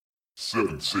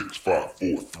7, 6, 5,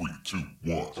 4, 3, 2, 1.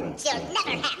 You'll never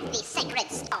have the sacred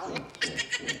stone.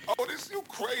 Oh, this you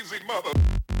crazy mother...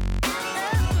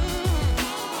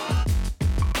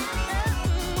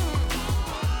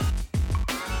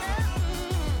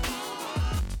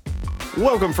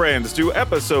 Welcome, friends, to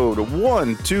episode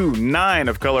 129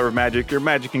 of Color of Magic, your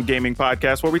magic and gaming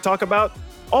podcast, where we talk about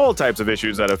all types of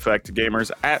issues that affect gamers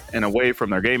at and away from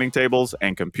their gaming tables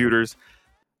and computers.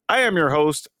 I am your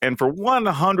host, and for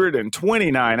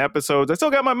 129 episodes, I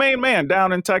still got my main man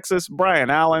down in Texas, Brian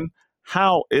Allen.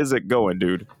 How is it going,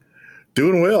 dude?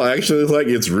 Doing well. Actually, it's like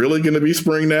it's really going to be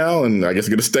spring now, and I guess it's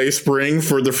going to stay spring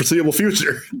for the foreseeable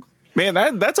future.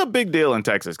 Man, that's a big deal in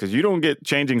Texas because you don't get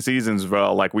changing seasons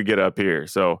like we get up here.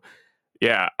 So,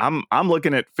 yeah, I'm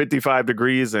looking at 55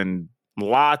 degrees and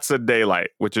lots of daylight,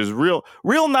 which is real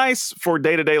nice for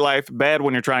day-to-day life. Bad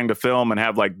when you're trying to film and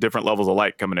have like different levels of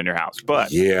light coming in your house.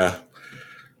 But yeah,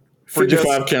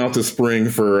 55 counts as spring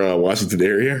for Washington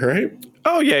area, right?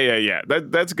 Oh yeah.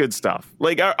 That's good stuff.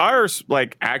 Like ours,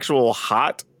 like actual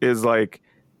hot is like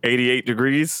 88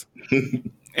 degrees.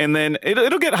 And then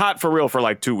it'll get hot for real for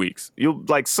like 2 weeks. You'll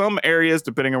like some areas,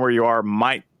 depending on where you are,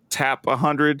 might tap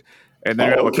 100, and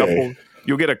then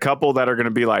you'll get a couple that are going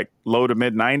to be like low to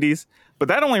mid 90s. But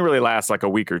that only really lasts like a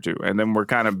week or two, and then we're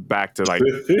kind of back to like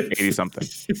 80 something.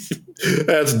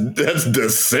 That's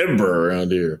December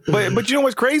around here. But you know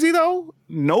what's crazy though?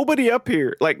 Nobody up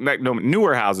here no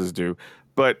newer houses do,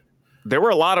 but there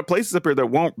were a lot of places up here that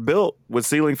weren't built with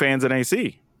ceiling fans and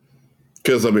AC.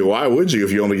 Because, I mean, why would you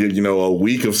if you only get, a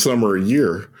week of summer a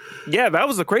year? Yeah, that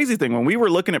was the crazy thing. When we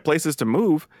were looking at places to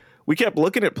move, we kept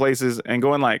looking at places and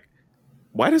going like,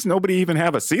 why does nobody even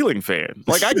have a ceiling fan?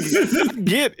 Like, I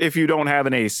get if you don't have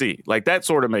an AC. Like, that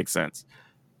sort of makes sense.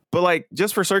 But, like,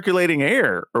 just for circulating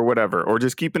air or whatever, or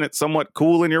just keeping it somewhat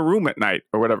cool in your room at night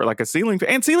or whatever, like a ceiling fan.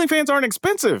 And ceiling fans aren't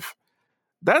expensive.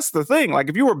 That's the thing. Like,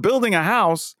 if you were building a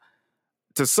house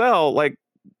to sell, like,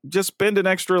 just spend an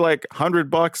extra like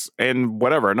 $100 and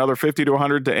whatever, another 50 to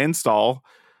 100 to install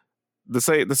the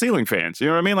ceiling fans. You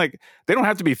know what I mean? Like they don't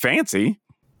have to be fancy.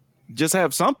 Just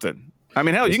have something. I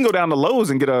mean, hell, you can go down to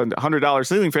Lowe's and get a $100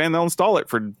 ceiling fan. They'll install it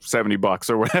for $70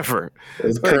 or whatever.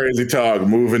 It's crazy talk,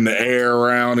 moving the air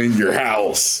around in your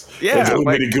house. Yeah,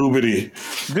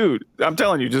 goobity. Dude, I'm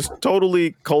telling you, just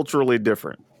totally culturally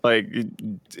different. Like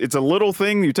it's a little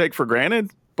thing you take for granted.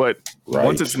 But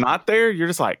once it's not there, you're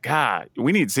just like, God,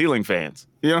 we need ceiling fans.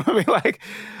 You know what I mean? Like,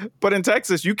 but in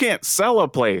Texas, you can't sell a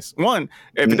place. One,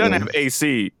 if it doesn't have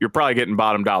AC, you're probably getting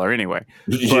bottom dollar anyway.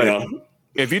 Yeah. But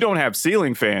if you don't have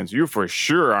ceiling fans, you for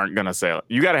sure aren't going to sell it.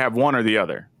 You got to have one or the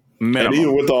other. Minimum. And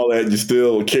even with all that, you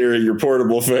still carry your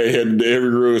portable fan to every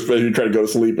room, especially if you try to go to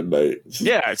sleep at night.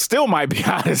 Yeah, it still might be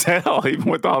hot as hell, even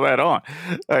with all that on.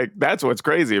 Like, that's what's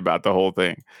crazy about the whole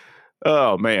thing.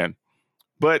 Oh, man.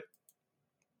 But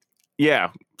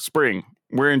yeah, spring.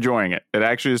 We're enjoying it. It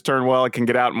actually has turned well. I can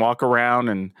get out and walk around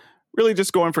and really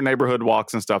just going for neighborhood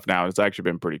walks and stuff now. It's actually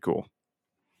been pretty cool.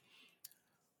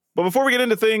 But before we get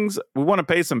into things, we want to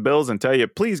pay some bills and tell you,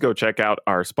 please go check out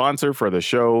our sponsor for the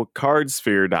show,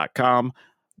 Cardsphere.com.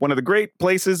 One of the great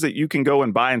places that you can go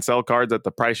and buy and sell cards at the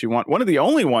price you want. One of the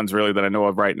only ones really that I know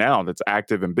of right now that's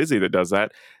active and busy that does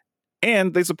that.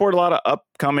 And they support a lot of up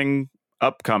and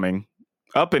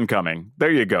coming.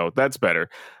 There you go. That's better.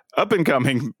 Up and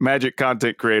coming Magic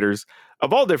content creators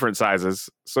of all different sizes.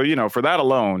 So, for that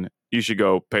alone, you should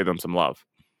go pay them some love.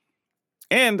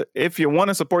 And if you want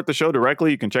to support the show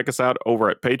directly, you can check us out over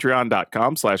at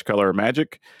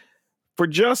patreon.com/colorofmagic. For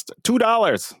just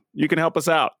 $2, you can help us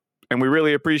out, and we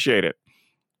really appreciate it.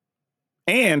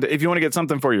 And if you want to get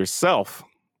something for yourself,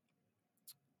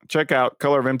 check out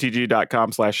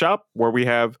colorofmtg.com/shop, where we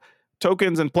have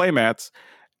tokens and playmats.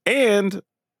 And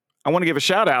I want to give a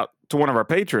shout out to one of our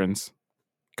patrons,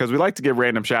 because we like to give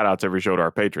random shout outs every show to our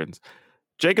patrons.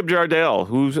 Jacob Jardell,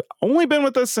 who's only been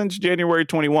with us since January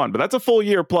 21, but that's a full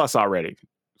year plus already.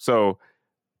 So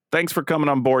thanks for coming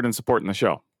on board and supporting the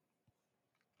show.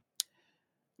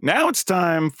 Now it's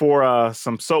time for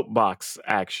some soapbox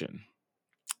action,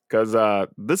 because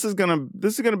this is gonna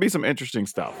be some interesting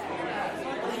stuff.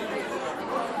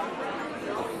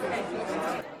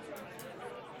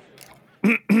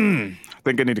 I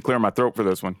think I need to clear my throat for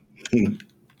this one.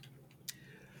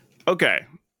 Okay.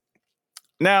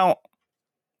 Now,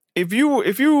 if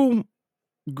you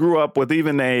grew up with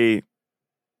even I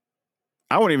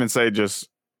wouldn't even say just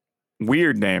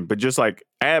weird name, but just like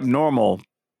abnormal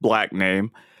black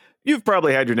name, you've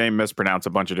probably had your name mispronounced a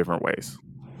bunch of different ways.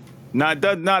 Not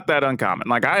that uncommon.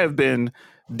 Like I have been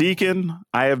Deacon,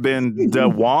 I have been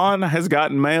Dewan has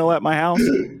gotten mail at my house.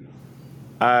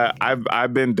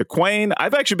 I've been DeQuain.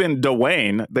 I've actually been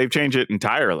Dwayne. They've changed it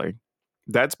entirely.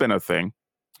 That's been a thing.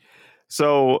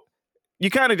 So you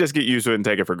kind of just get used to it and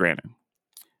take it for granted.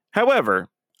 However,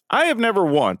 I have never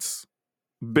once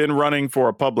been running for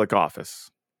a public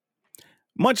office,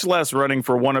 much less running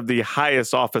for one of the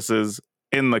highest offices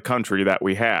in the country that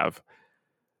we have.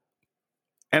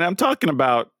 And I'm talking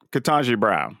about Ketanji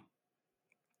Brown.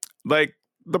 Like,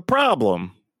 the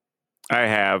problem I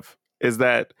have is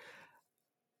that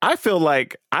I feel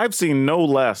like I've seen no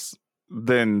less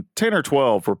than 10 or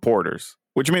 12 reporters,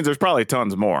 which means there's probably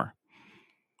tons more,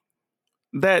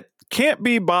 that can't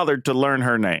be bothered to learn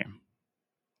her name.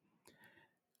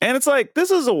 And it's like,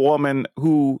 this is a woman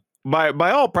who,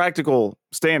 by all practical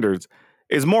standards,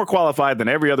 is more qualified than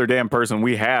every other damn person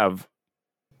we have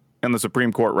in the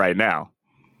Supreme Court right now.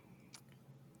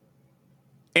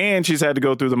 And she's had to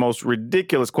go through the most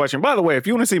ridiculous question. By the way, if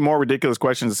you want to see more ridiculous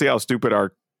questions to see how stupid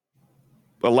our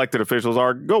elected officials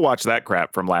are, go watch that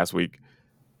crap from last week.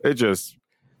 It just,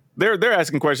 they're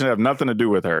asking questions that have nothing to do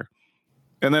with her.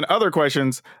 And then other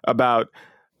questions about,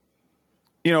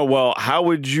 well, how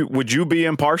would you be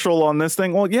impartial on this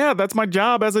thing? Well, yeah, that's my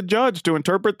job as a judge, to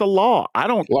interpret the law. I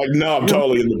don't no, I'm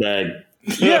totally in the bag.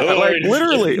 Yeah, like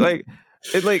literally,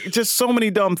 just so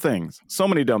many dumb things.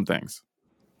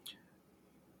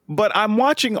 But I'm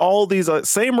watching all these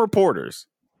same reporters.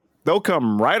 They'll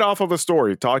come right off of a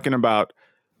story talking about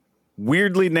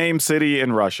weirdly named city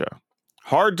in Russia,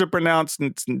 hard to pronounce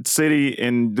city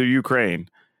in the Ukraine.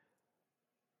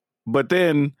 But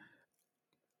then,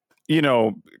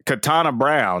 Katana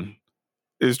Brown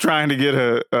is trying to get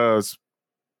a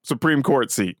Supreme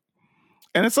Court seat.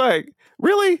 And it's like,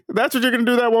 really? That's what you're going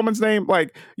to do that woman's name?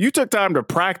 Like, you took time to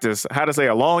practice how to say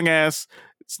a long-ass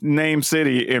name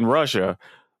city in Russia,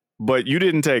 but you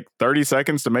didn't take 30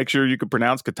 seconds to make sure you could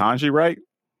pronounce Ketanji right?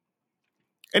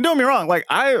 And don't get me wrong, like,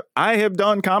 I have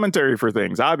done commentary for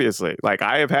things, obviously. Like,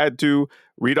 I have had to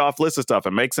read off lists of stuff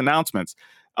and make announcements.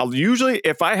 I'll usually,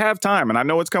 if I have time and I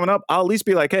know what's coming up, I'll at least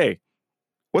be like, hey,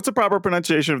 what's the proper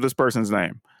pronunciation of this person's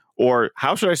name? Or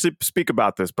how should I speak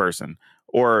about this person?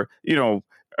 Or,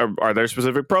 are there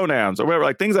specific pronouns or whatever?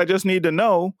 Like, things I just need to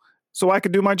know so I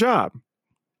could do my job.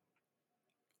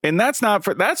 And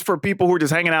that's for people who are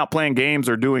just hanging out playing games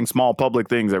or doing small public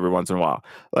things every once in a while.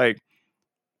 Like,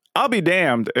 I'll be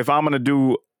damned if I'm going to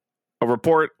do a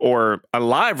report or a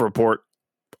live report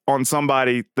on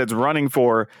somebody that's running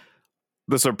for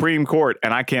the Supreme Court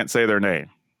and I can't say their name.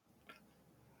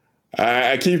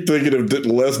 I keep thinking of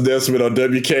Les Desmond on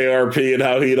WKRP and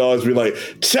how he'd always be like,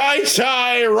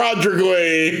 Chai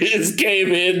Rodriguez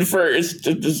came in first.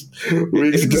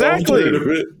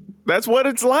 Exactly. That's what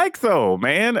it's like, though,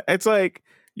 man. It's like,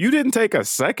 you didn't take a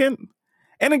second.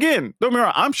 And again, don't get me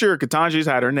wrong, I'm sure Ketanji's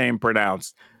had her name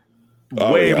pronounced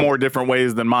way more different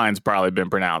ways than mine's probably been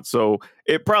pronounced. So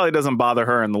it probably doesn't bother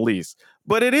her in the least.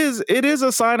 But it is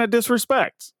a sign of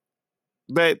disrespect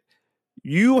that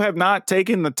you have not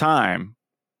taken the time,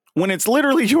 when it's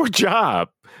literally your job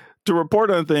to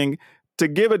report on a thing, to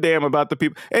give a damn about the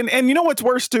people. And you know what's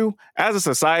worse too? As a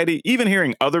society, even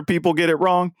hearing other people get it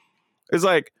wrong is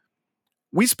like,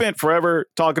 we spent forever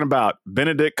talking about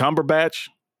Benedict Cumberbatch.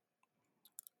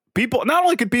 People, not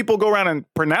only could people go around and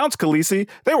pronounce Khaleesi,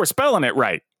 they were spelling it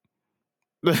right.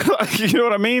 You know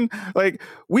what I mean? Like,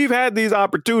 we've had these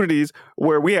opportunities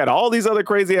where we had all these other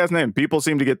crazy ass names. People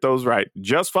seem to get those right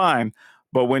just fine.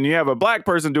 But when you have a black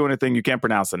person doing a thing, you can't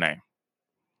pronounce the name.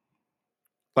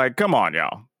 Like, come on,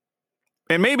 y'all.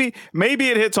 And maybe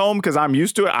it hits home because I'm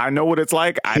used to it. I know what it's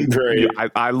like.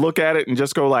 I look at it and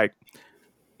just go like,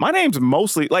 my name's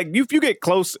mostly, like, if you get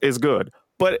close is good,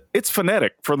 but it's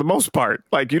phonetic for the most part.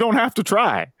 Like, you don't have to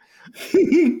try.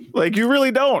 Like, you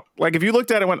really don't. Like, if you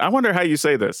looked at it and went, I wonder how you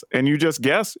say this, and you just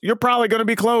guess, you're probably going to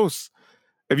be close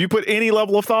if you put any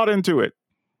level of thought into it.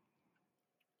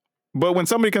 But when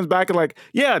somebody comes back and like,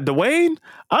 yeah, Dwayne,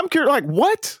 I'm curious, like,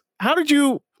 what? How did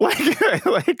you,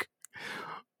 like,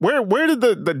 where did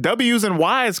the W's and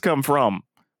Y's come from?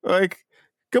 Like,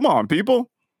 come on, people.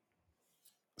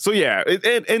 So yeah,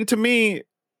 and to me,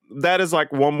 that is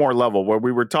like one more level where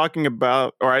we were talking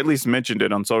about, or I at least mentioned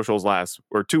it on socials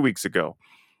 2 weeks ago,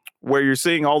 where you're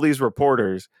seeing all these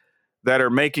reporters that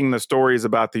are making the stories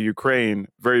about the Ukraine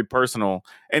very personal.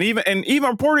 And even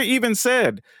reporter even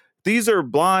said, these are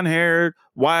blonde-haired,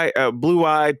 white,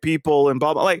 blue-eyed people and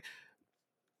blah, blah. Like,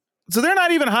 so they're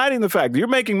not even hiding the fact that you're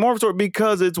making more of a story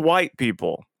because it's white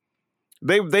people.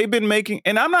 They've been making,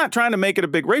 and I'm not trying to make it a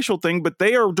big racial thing, but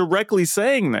they are directly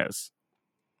saying this.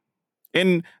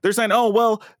 And they're saying, oh,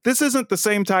 well, this isn't the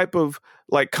same type of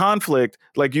like conflict,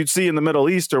 like you'd see in the Middle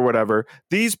East or whatever,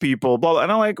 these people, blah, blah.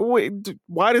 And I'm like, wait,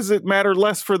 why does it matter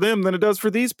less for them than it does for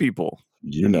these people?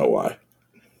 You know why.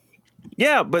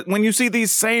 Yeah, but when you see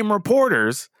these same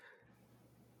reporters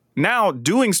now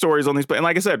doing stories on these, and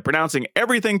like I said, pronouncing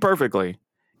everything perfectly,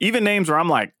 even names where I'm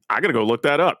like, I got to go look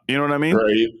that up. You know what I mean?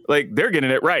 Right. Like they're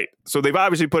getting it right. So they've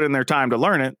obviously put in their time to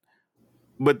learn it.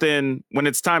 But then when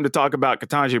it's time to talk about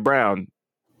Ketanji Brown,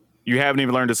 you haven't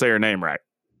even learned to say her name right.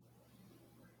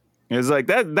 It's like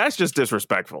that's just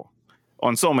disrespectful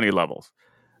on so many levels.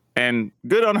 And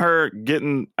good on her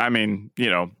getting, I mean, you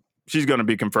know, she's going to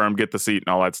be confirmed, get the seat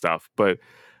and all that stuff. But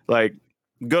like,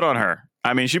 good on her.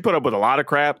 I mean, she put up with a lot of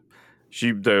crap.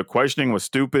 The questioning was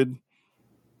stupid,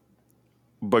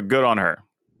 but good on her.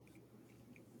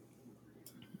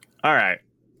 All right,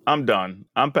 I'm done.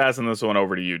 I'm passing this one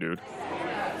over to you, dude.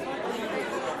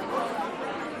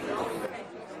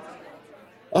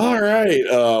 All right.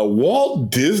 Walt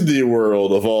Disney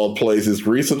World, of all places,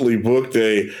 recently booked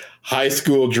a high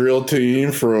school drill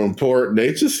team from Port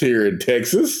Neches here in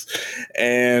Texas.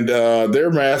 And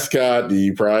their mascot,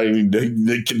 you probably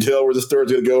can tell where the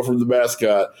story's going to go from the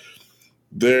mascot.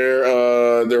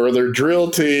 Their drill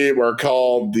team are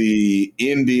called the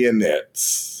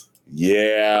Indianettes.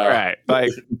 Yeah. All right.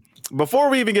 Like, before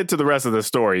we even get to the rest of the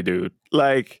story, dude,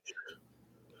 like,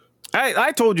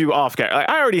 I told you off camera, like,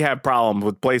 I already have problems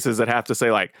with places that have to say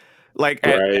like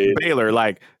at Baylor,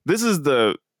 like this is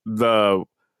the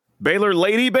Baylor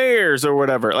Lady Bears or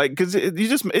whatever, like because it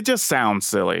just sounds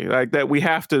silly, like that we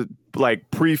have to like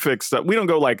prefix that. We don't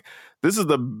go like this is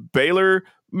the Baylor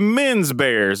Men's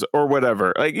Bears or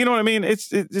whatever, like you know what I mean? It's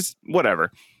just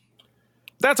whatever.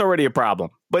 That's already a problem.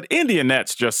 But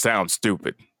Indianettes just sound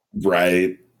stupid,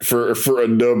 right? For a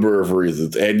number of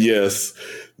reasons, and yes,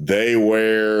 they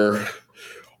wear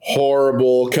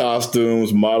horrible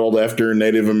costumes modeled after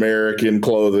Native American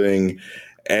clothing.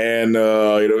 And,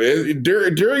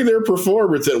 during their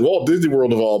performance at Walt Disney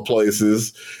World, of all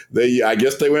places, I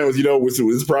guess they went with, this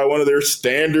is probably one of their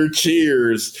standard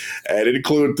cheers. And it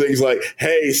included things like,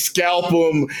 hey, scalp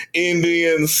 'em,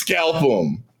 Indians, scalp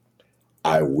 'em.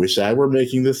 I wish I were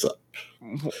making this up.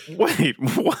 Wait,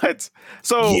 what?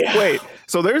 So wait,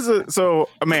 so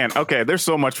man, okay, there's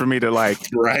so much for me to like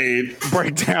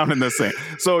break down in this thing.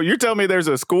 So you're telling me there's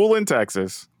a school in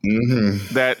Texas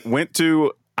that went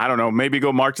to, I don't know, maybe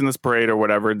go march in this parade or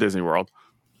whatever at Disney World,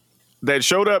 that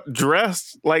showed up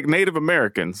dressed like Native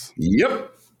Americans.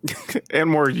 Yep.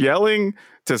 And were yelling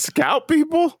to scout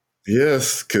people?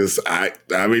 Yes, because I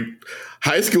mean,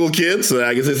 high school kids,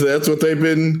 I guess that's what they've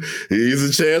been, he's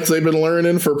a chance they've been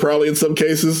learning for probably in some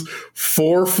cases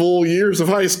 4 full years of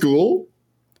high school.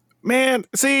 Man,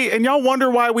 see, and y'all wonder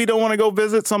why we don't want to go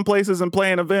visit some places and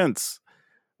plan events.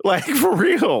 Like, for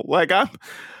real. Like, I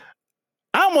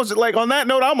almost, like, on that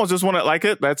note, I almost just want to, like,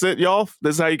 that's it, y'all.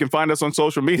 This is how you can find us on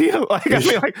social media. Like, I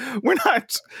mean, like, we're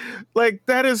not, like,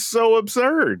 that is so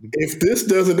absurd. If this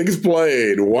doesn't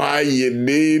explain why you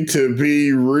need to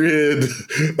be rid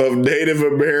of Native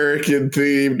American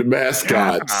themed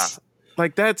mascots.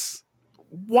 Like, that's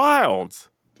wild.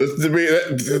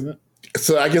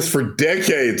 So I guess for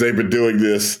decades they've been doing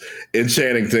this and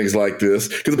chanting things like this.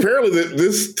 Because apparently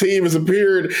this team has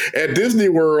appeared at Disney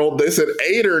World, they said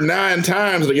 8 or 9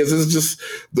 times. I guess this is just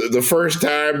the first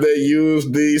time they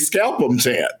used the scalp 'em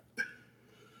chant.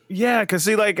 Yeah, because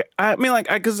see, like, I mean, like,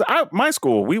 because my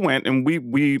school, we went and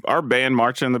our band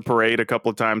marched in the parade a couple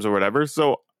of times or whatever.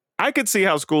 So I could see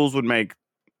how schools would make,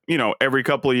 every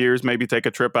couple of years, maybe take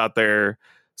a trip out there,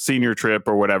 senior trip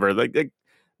or whatever. Like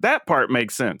that part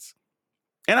makes sense.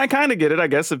 And I kind of get it. I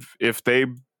guess if they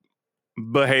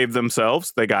behaved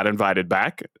themselves, they got invited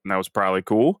back, and that was probably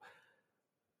cool.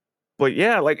 But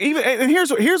yeah, like and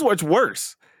here's what's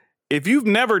worse. If you've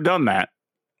never done that,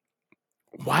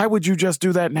 why would you just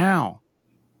do that now?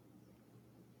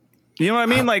 You know what I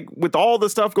mean? Like with all the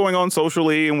stuff going on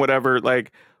socially and whatever,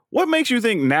 like what makes you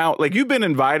think now, like you've been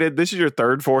invited, this is your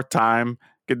 3rd, 4th time,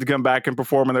 get to come back and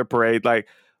perform in their parade. Like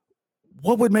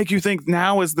what would make you think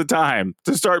now is the time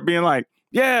to start being like,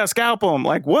 yeah, scalp them?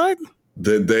 Like what?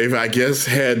 That they've, I guess,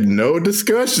 had no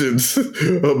discussions,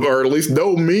 or at least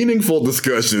no meaningful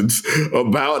discussions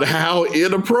about how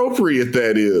inappropriate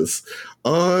that is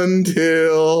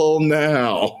until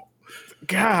now.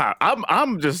 God,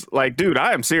 I'm just like, dude,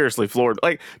 I am seriously floored.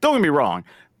 Like, don't get me wrong.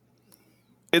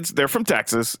 They're from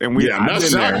Texas, and I'm not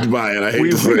shocked by it. I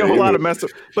hate to say we know a lot of mess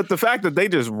up, but the fact that they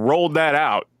just rolled that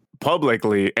out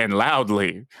publicly and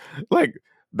loudly, like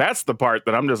that's the part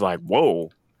that I'm just like, whoa.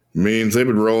 Means they've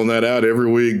been rolling that out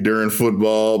every week during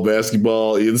football,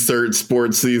 basketball, insert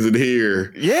sports season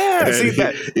here. Yeah, and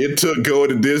it took going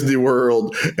to Disney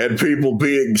World and people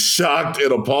being shocked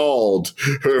and appalled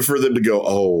for them to go,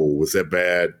 "Oh, was that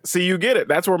bad?" See, you get it.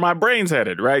 That's where my brain's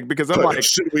headed, right? Because I'm like,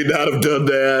 should we not have done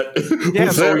that? Yeah,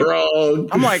 was that wrong?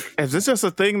 I'm like, is this just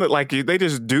a thing that like they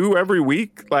just do every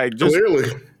week? Like, just clearly,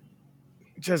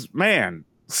 just man.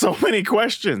 So many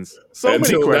questions.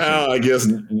 Until now, I guess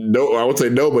I would say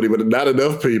nobody, but not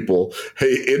enough people. Hey,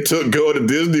 it took going to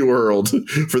Disney World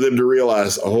for them to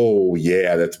realize, oh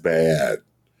yeah, that's bad.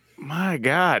 My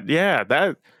God, yeah,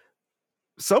 that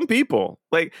some people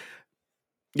like,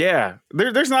 yeah,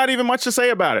 there's not even much to say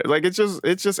about it. Like it's just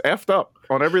effed up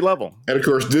on every level. And of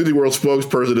course, Disney World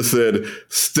spokesperson has said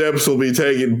steps will be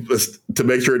taken to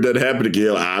make sure it doesn't happen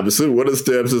again. I'm assuming one of the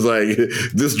steps is like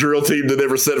this drill team to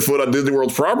never set foot on Disney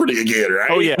World's property again,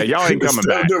 right? Oh yeah, y'all ain't coming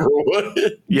back. Number one.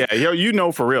 Yeah, you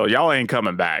know for real, y'all ain't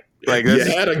coming back. Like you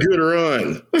had a good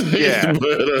run. Yeah.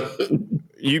 But,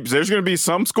 there's going to be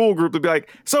some school group to be like,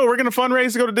 so we're going to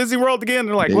fundraise to go to Disney World again. And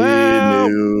they're like, well,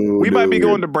 we might be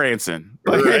going to Branson.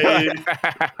 Right.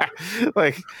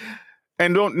 Like,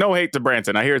 and no hate to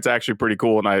Branson. I hear it's actually pretty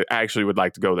cool, and I actually would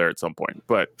like to go there at some point.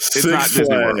 But it's Six not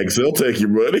Disney World. Flags, they'll take your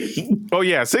money. Oh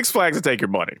yeah, Six Flags will take your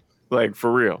money. Like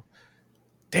for real.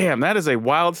 Damn, that is a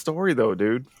wild story though,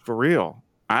 dude. For real.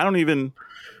 I don't even.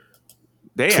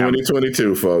 Damn.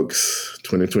 2022, folks.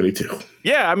 2022.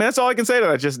 Yeah, I mean that's all I can say to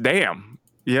that. Just damn.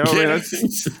 You know, I mean,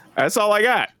 that's all I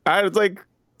got. I was like,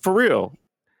 for real.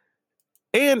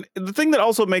 And the thing that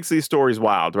also makes these stories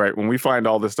wild, right? When we find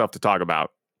all this stuff to talk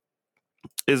about,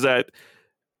 is that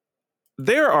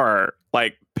there are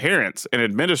like parents and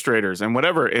administrators and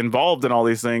whatever involved in all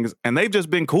these things, and they've just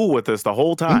been cool with this the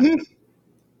whole time. Mm-hmm.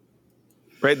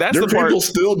 Right? That's there the part. People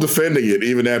still defending it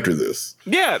even after this.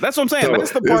 Yeah, that's what I'm saying. So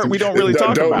that's the part we don't really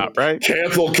talk about, right?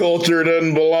 Cancel culture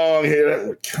doesn't belong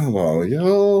here. Come on,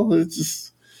 yo. It's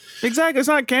just exactly. It's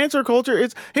not cancel culture.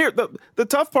 It's here. The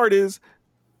tough part is,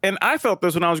 and I felt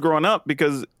this when I was growing up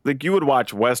because like you would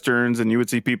watch Westerns and you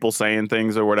would see people saying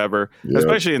things or whatever,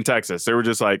 especially in Texas. They were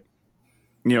just like,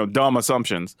 dumb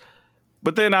assumptions.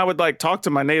 But then I would like talk to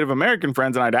my Native American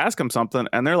friends and I'd ask them something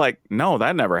and they're like, no,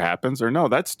 that never happens. Or no,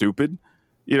 that's stupid.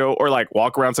 Or like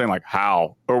walk around saying like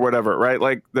how or whatever, right?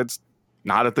 Like that's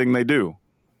not a thing they do.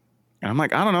 And I'm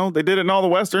like, I don't know. They did it in all the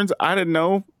Westerns. I didn't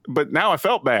know, but now I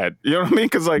felt bad. You know what I mean?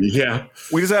 Because like,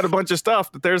 we just had a bunch of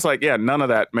stuff that there's like, none of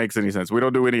that makes any sense. We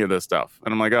don't do any of this stuff.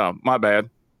 And I'm like, oh, my bad.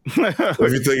 If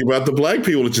you think about the black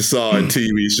people that you saw in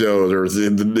TV shows or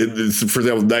for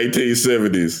example,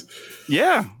 1970s.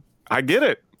 Yeah, I get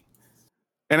it.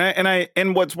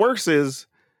 And what's worse is,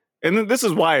 and this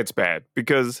is why it's bad,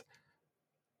 because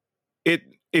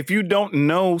if you don't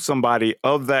know somebody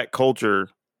of that culture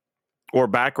or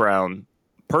background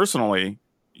personally,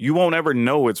 you won't ever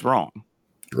know it's wrong.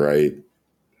 Right.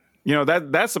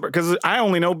 That's because I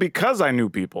only know because I knew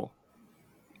people.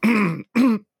 And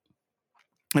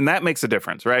that makes a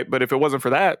difference, right? But if it wasn't for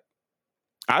that,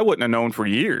 I wouldn't have known for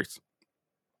years.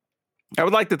 I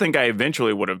would like to think I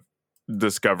eventually would have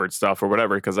discovered stuff or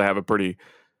whatever because I have a pretty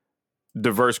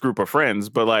diverse group of friends,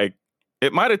 but like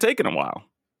it might have taken a while.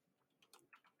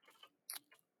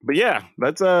 But yeah,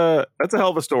 that's a hell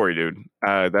of a story, dude.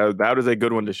 That is a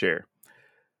good one to share.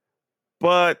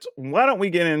 But why don't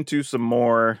we get into some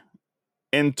more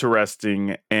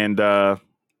interesting and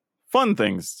fun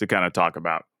things to kind of talk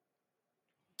about?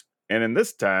 And in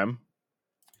this time,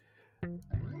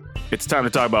 it's time to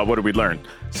talk about what did we learn.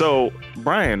 So,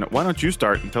 Brian, why don't you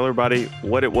start and tell everybody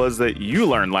what it was that you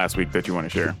learned last week that you want to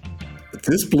share?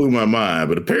 This blew my mind,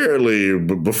 but apparently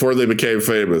before they became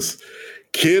famous,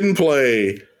 Kid and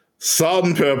Play, Salt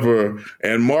and Pepper,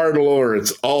 and Martin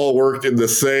Lawrence all worked in the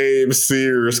same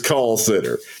Sears call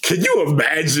center. Can you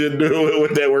imagine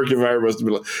what that work environment must have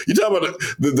been like? You talk about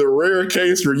the rare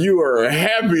case where you are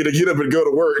happy to get up and go to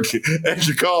work at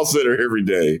your call center every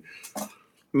day.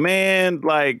 Man,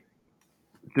 like,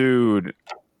 dude,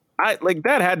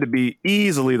 that had to be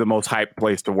easily the most hyped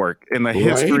place to work in the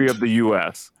history of the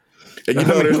U.S. And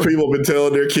there's people been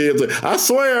telling their kids, like, I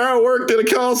swear I worked in a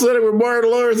call center with Martin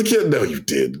Lawrence. Kid, no, you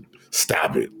didn't.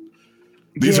 Stop it.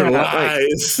 These are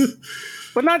lies.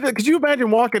 But not could you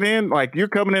imagine walking in, like you're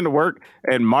coming into work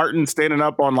and Martin standing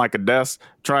up on like a desk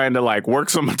trying to like work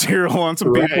some material on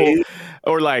some people,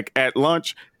 or like at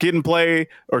lunch, Kid and Play,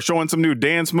 or showing some new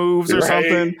dance moves or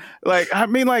something. Like, I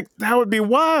mean, like that would be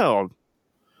wild.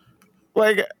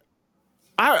 Like,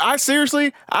 I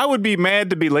seriously, I would be mad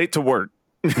to be late to work.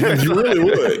 You really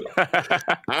would.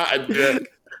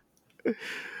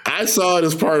 I I saw it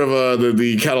as part of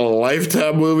the kind of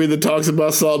Lifetime movie that talks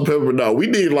about salt and pepper. No, we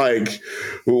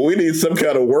need some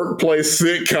kind of workplace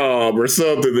sitcom or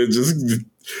something that just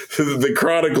that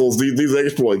chronicles these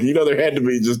exploits. There had to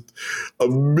be just a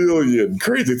million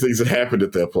crazy things that happened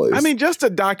at that place. I mean, just a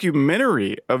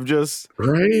documentary of just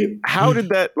right. How did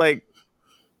that they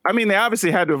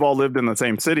obviously had to have all lived in the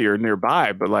same city or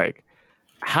nearby, but like,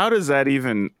 how does that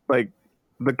even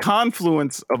the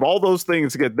confluence of all those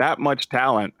things to get that much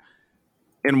talent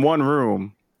in one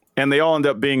room, and they all end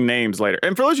up being names later.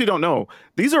 And for those who don't know,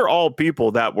 these are all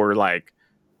people that were like,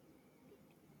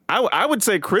 I would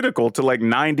say critical to like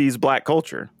 90s black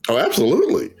culture. Oh,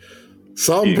 absolutely.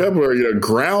 Salt and Pepper,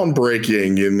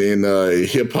 groundbreaking in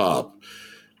hip hop.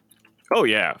 Oh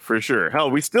yeah, for sure.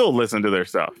 Hell, we still listen to their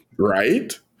stuff.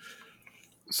 Right.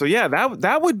 So yeah,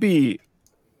 that would be,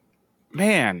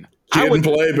 man. Kid and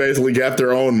Play basically got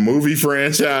their own movie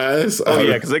franchise. Oh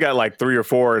yeah, because they got like 3 or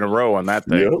 4 in a row on that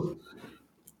thing. Yep.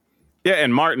 Yeah,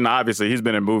 and Martin, obviously, he's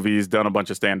been in movies, done a bunch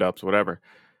of stand-ups, whatever.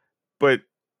 But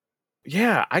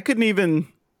yeah, I couldn't even.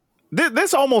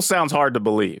 This almost sounds hard to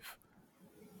believe.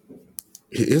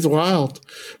 It's wild.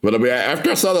 But I mean,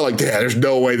 after I saw that, like, damn, there's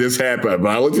no way this happened.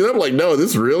 But I looked it up, like, no,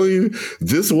 this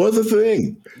was a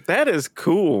thing. That is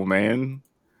cool, man.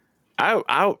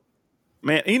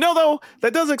 Man, though,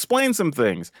 that does explain some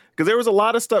things. Because there was a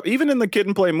lot of stuff, even in the Kid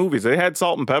and Play movies. They had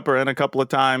Salt and Pepper in a couple of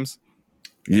times.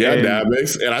 Yeah, and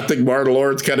I think Martin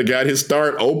Lawrence kind of got his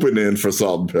start opening for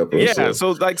Salt and Pepper. Yeah,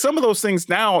 so like some of those things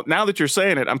now that you're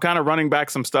saying it, I'm kind of running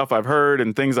back some stuff I've heard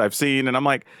and things I've seen. And I'm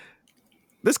like,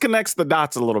 this connects the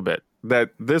dots a little bit. That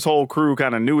this whole crew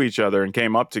kind of knew each other and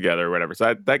came up together or whatever.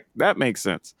 So that makes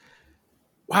sense.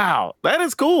 Wow, that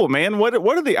is cool, man. What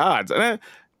are the odds? And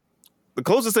the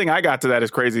closest thing I got to that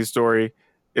is crazy story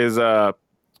is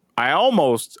I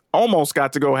almost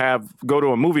got to go to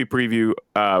a movie preview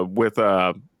with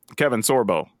Kevin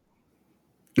Sorbo.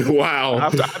 Wow. I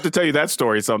have to tell you that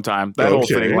story sometime. That whole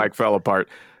thing fell apart.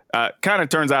 Kind of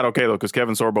turns out okay though, because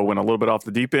Kevin Sorbo went a little bit off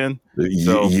the deep end.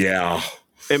 So yeah.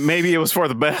 Maybe it was for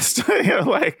the best.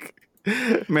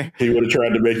 Man. He would have tried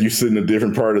to make you sit in a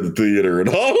different part of the theater in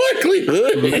all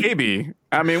likelihood. Maybe.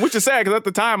 I mean, which is sad because at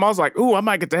the time I was like, ooh, I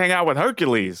might get to hang out with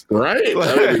Hercules. Right. You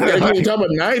talk about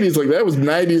 90s, like that was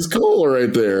 90s cool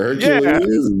right there.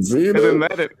 Hercules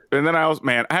and then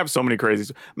I have so many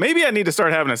crazy. Maybe I need to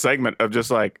start having a segment of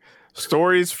just like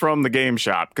stories from the game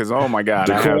shop because oh my god,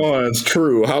 it's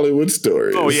true Hollywood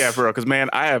stories. Oh yeah, for real. Because man,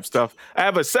 I have stuff. I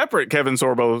have a separate Kevin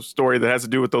Sorbo story that has to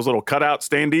do with those little cutout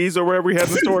standees or wherever he had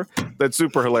the store. That's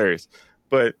super hilarious.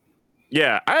 But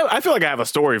yeah, I feel like I have a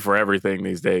story for everything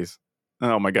these days.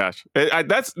 Oh my gosh,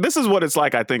 this is what it's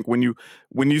like. I think when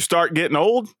you start getting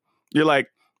old, you're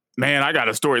like, man, I got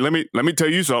a story. Let me tell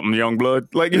you something, young blood.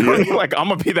 Like like I'm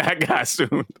gonna be that guy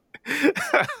soon.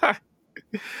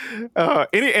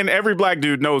 And every black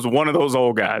dude knows one of those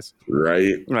old guys,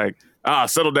 right? Like,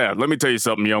 settle down. Let me tell you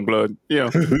something, young blood.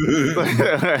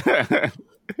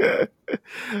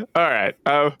 All right.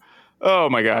 Oh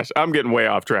my gosh, I'm getting way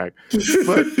off track.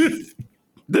 But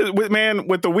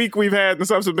with the week we've had and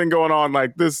stuff's been going on,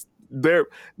 like this,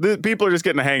 people are just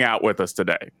getting to hang out with us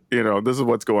today. This is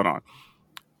what's going on.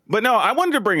 But no, I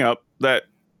wanted to bring up that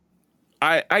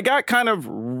I got kind of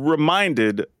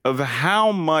reminded of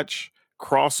how much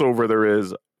crossover there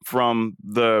is from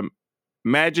the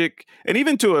Magic and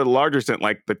even to a larger extent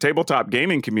like the tabletop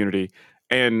gaming community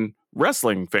and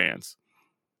wrestling fans.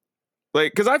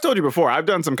 Like, because I've told you before, I've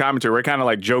done some commentary where I kind of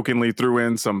like jokingly threw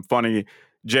in some funny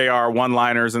JR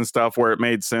one-liners and stuff where it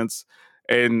made sense,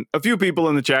 and a few people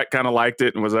in the chat kind of liked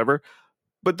it and whatever.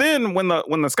 But then when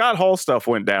the Scott Hall stuff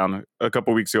went down a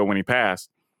couple weeks ago when he passed,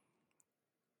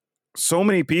 so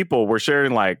many people were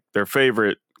sharing like their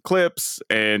favorite clips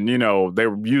and they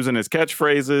were using his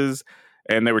catchphrases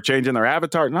and they were changing their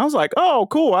avatar, and I was like, oh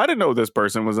cool, I didn't know this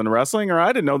person was in wrestling, or I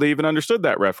didn't know they even understood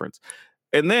that reference.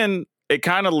 And then it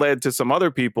kind of led to some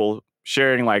other people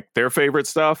sharing like their favorite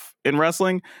stuff in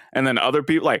wrestling, and then other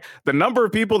people, like the number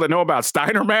of people that know about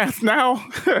Steiner Math now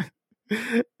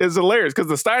is hilarious because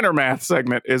the Steiner Math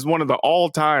segment is one of the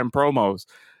all-time promos.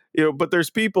 But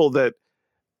there's people that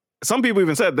some people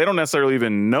even said they don't necessarily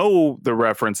even know the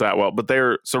reference that well, but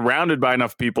they're surrounded by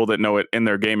enough people that know it in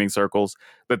their gaming circles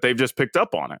that they've just picked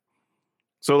up on it.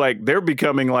 So like they're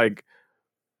becoming like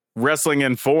wrestling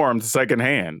informed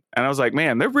secondhand. And I was like,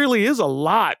 man, there really is a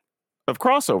lot of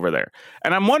crossover there.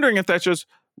 And I'm wondering if that's just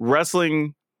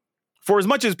wrestling, for as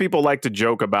much as people like to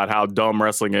joke about how dumb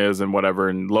wrestling is and whatever,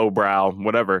 and lowbrow,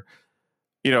 whatever,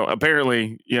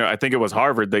 apparently, I think it was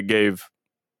Harvard that gave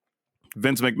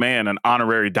Vince McMahon an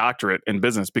honorary doctorate in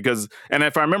business because, and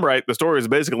if I remember right, the story is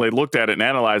basically looked at it and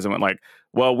analyzed and went like,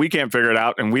 well, we can't figure it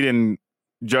out and we didn't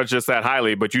judge this that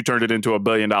highly, but you turned it into $1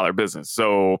 billion business.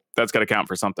 So that's got to count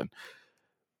for something.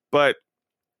 But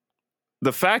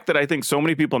the fact that I think so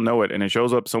many people know it and it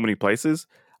shows up so many places,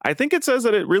 I think it says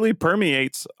that it really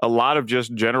permeates a lot of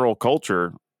just general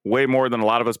culture way more than a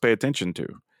lot of us pay attention to.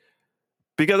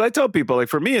 Because I tell people, like,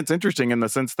 for me, it's interesting in the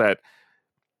sense that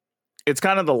it's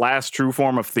kind of the last true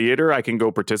form of theater I can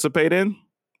go participate in,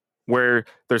 where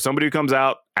there's somebody who comes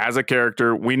out as a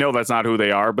character. We know that's not who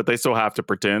they are, but they still have to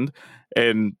pretend.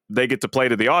 And they get to play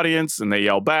to the audience and they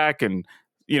yell back and,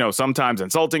 you know, sometimes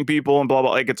insulting people and blah,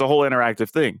 blah. Like, it's a whole interactive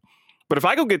thing. But if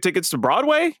I go get tickets to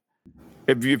Broadway,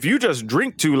 if you just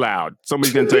drink too loud,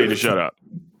 somebody's going to tell you to shut up.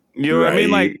 You know what I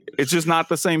mean? Like, it's just not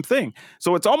the same thing.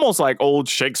 So it's almost like old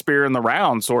Shakespeare in the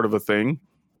Round sort of a thing.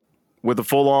 With a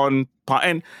full-on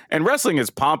and wrestling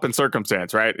is pomp and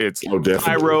circumstance, right? It's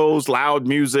pyros, loud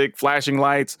music, flashing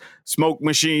lights, smoke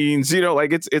machines. You know,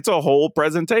 like it's a whole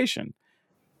presentation.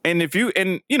 And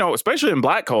you know, especially in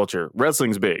Black culture,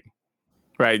 wrestling's big,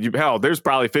 right? Hell, there's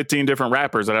probably 15 different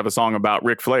rappers that have a song about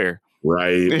Ric Flair,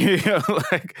 right? You know,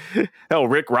 like hell,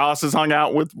 Rick Ross has hung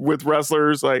out with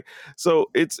wrestlers, like so.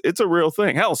 It's a real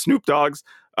thing. Hell, Snoop Dogg's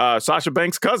Sasha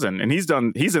Banks' cousin, and he's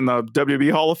in the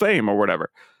WWE Hall of Fame or whatever.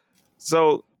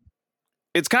 So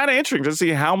it's kind of interesting to see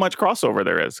how much crossover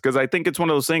there is, because I think it's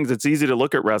one of those things. It's easy to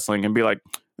look at wrestling and be like,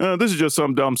 this is just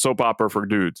some dumb soap opera for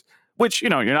dudes, which, you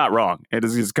know, you're not wrong. It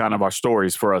is kind of our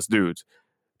stories for us dudes.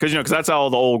 Because, you know, that's how all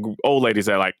the old ladies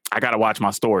say, like, I got to watch my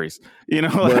stories. You know,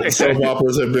 like, soap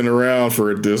operas have been around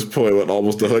for at this point,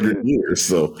 almost 100 years.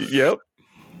 So, yep.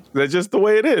 That's just the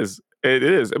way it is. It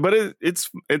is. But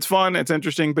it's fun. It's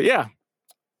interesting. But yeah.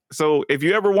 So if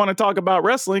you ever want to talk about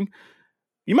wrestling,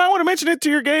 you might want to mention it to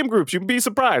your game groups. You can be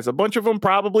surprised. A bunch of them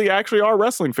probably actually are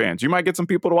wrestling fans. You might get some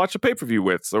people to watch a pay-per-view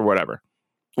with or whatever.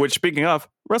 Which, speaking of,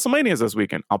 WrestleMania is this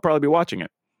weekend. I'll probably be watching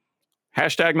it.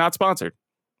 Hashtag not sponsored.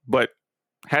 But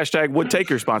hashtag would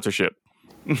take your sponsorship.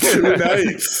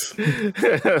 Nice.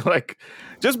 Like,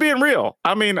 just being real.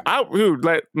 I mean,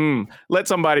 let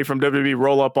somebody from WWE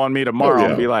roll up on me tomorrow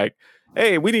and be like,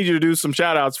 hey, we need you to do some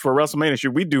shout-outs for WrestleMania.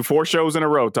 Should we do 4 shows in a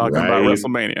row talking about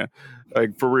WrestleMania?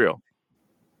 Like, for real.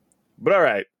 But all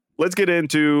right, let's get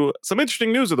into some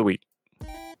interesting news of the week.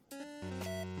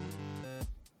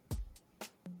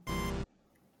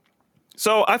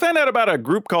 So I found out about a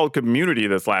group called Community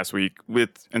this last week with,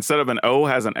 instead of an O,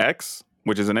 has an X,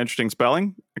 which is an interesting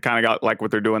spelling. I kind of got like what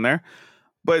they're doing there.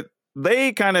 But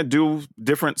they kind of do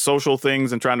different social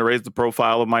things and trying to raise the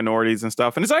profile of minorities and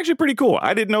stuff. And it's actually pretty cool.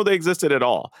 I didn't know they existed at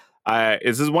all.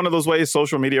 This is one of those ways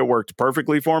social media worked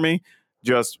perfectly for me.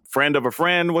 Just friend of a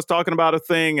friend was talking about a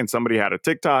thing and somebody had a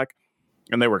TikTok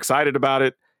and they were excited about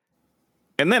it.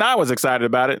 And then I was excited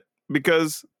about it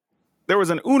because there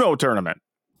was an Uno tournament.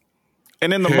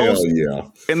 And in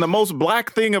the most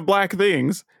black thing of black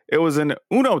things, it was an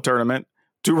Uno tournament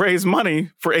to raise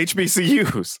money for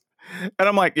HBCUs. And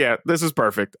I'm like, yeah, this is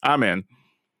perfect. I'm in.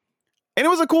 And it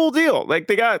was a cool deal. Like,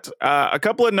 they got a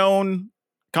couple of known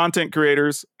content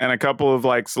creators and a couple of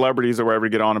like celebrities or wherever to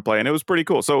get on and play. And it was pretty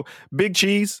cool. So Big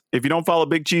Cheese, if you don't follow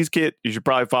Big Cheese Kit, you should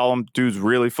probably follow him. Dude's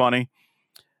really funny.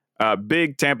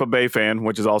 Big Tampa Bay fan,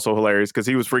 which is also hilarious because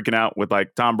he was freaking out with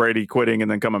like Tom Brady quitting and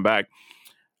then coming back.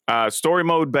 Story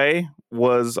Mode Bay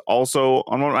was also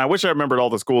on one. I wish I remembered all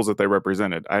the schools that they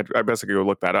represented. I best go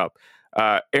look that up.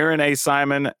 Aaron A.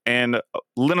 Simon and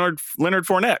Leonard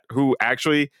Fournette, who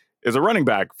actually is a running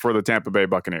back for the Tampa Bay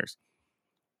Buccaneers.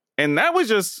 And that was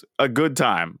just a good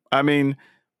time. I mean,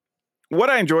 what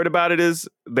I enjoyed about it is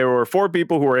there were 4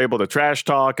 people who were able to trash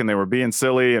talk and they were being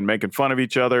silly and making fun of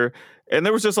each other. And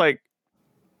there was just like,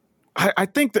 I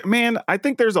think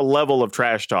there's a level of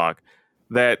trash talk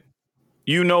that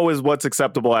you know is what's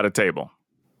acceptable at a table.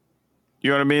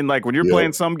 You know what I mean? Like when you're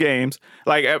playing some games,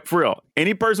 like for real,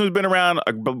 any person who's been around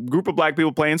a group of black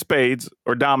people playing spades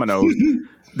or dominoes,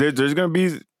 there's going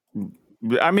to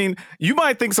be, I mean, you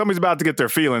might think somebody's about to get their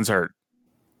feelings hurt,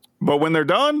 but when they're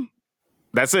done,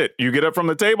 that's it. You get up from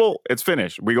the table, it's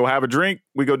finished. We go have a drink,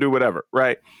 we go do whatever,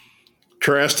 right?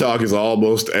 Trash talk is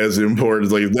almost as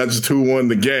important. Like, that's just who won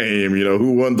the game, you know,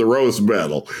 who won the roast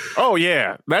battle. Oh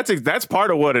yeah, that's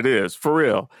part of what it is, for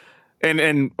real.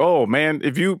 And oh man,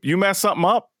 if you mess something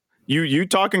up, you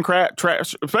talking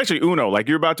trash, especially Uno, like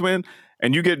you're about to win,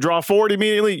 and you get draw 4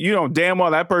 immediately, you know damn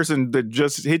well that person that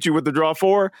just hit you with the draw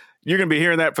 4, you're gonna be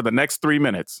hearing that for the next 3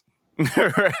 minutes.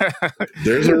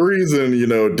 There's a reason, you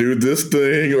know, do this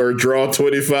thing or draw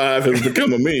 25 has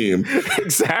become a meme.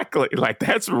 Exactly. Like,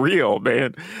 that's real,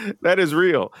 man. That is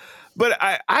real. But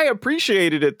I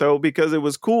appreciated it though, because it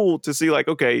was cool to see like,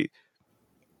 okay,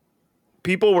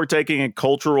 people were taking a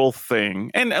cultural thing,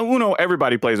 and Uno,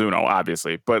 everybody plays Uno,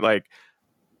 obviously, but like,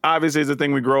 obviously it's a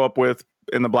thing we grow up with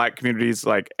in the Black communities.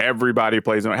 Like everybody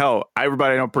plays Uno. Hell,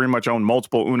 everybody I know pretty much own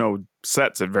multiple Uno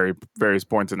sets at various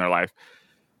points in their life.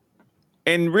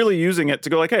 And really using it to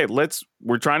go like, hey,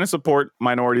 we're trying to support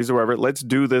minorities or whatever. Let's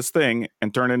do this thing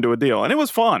and turn it into a deal. And it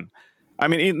was fun. I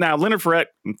mean, now Leonard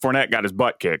Fournette got his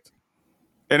butt kicked.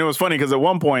 And it was funny because at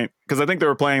one point, because I think they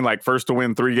were playing like first to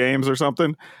win 3 games or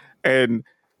something, and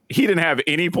he didn't have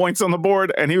any points on the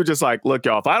board, and he was just like, look,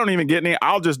 y'all, if I don't even get any,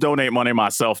 I'll just donate money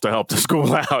myself to help the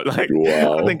school out. Like,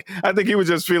 wow. I think he was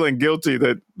just feeling guilty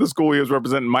that the school he was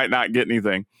representing might not get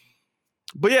anything.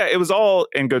 But yeah, it was all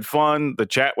in good fun. The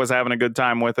chat was having a good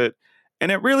time with it.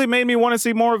 And it really made me want to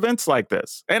see more events like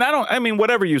this. And I mean,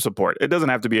 whatever you support, it doesn't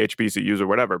have to be HBCUs or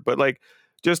whatever, but like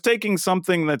just taking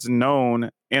something that's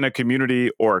known in a community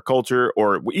or a culture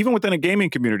or even within a gaming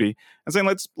community and saying,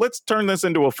 let's turn this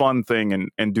into a fun thing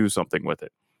and do something with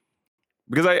it.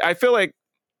 Because I feel like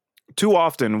too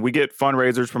often we get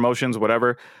fundraisers, promotions,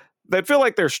 whatever, that feel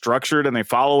like they're structured and they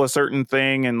follow a certain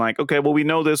thing and like, okay, well, we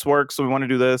know this works, so we want to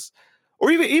do this.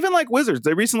 Or even like Wizards,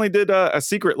 they recently did a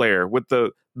secret layer with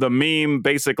the meme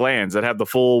basic lands that have the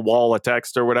full wall of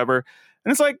text or whatever.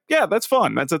 And it's like, yeah, that's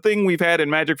fun. That's a thing we've had in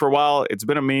Magic for a while. It's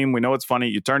been a meme. We know it's funny.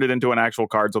 You turned it into an actual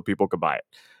card so people could buy it,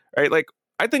 right? Like,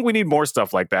 I think we need more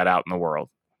stuff like that out in the world.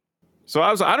 So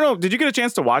I don't know. Did you get a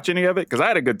chance to watch any of it? Because I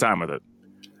had a good time with it.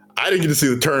 I didn't get to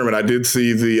see the tournament. I did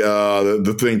see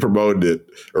the thing promoted it,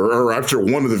 or I'm sure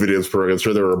one of the videos promoted. I'm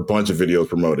sure there were a bunch of videos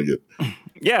promoting it.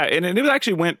 Yeah, and it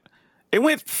actually went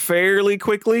fairly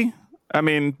quickly. I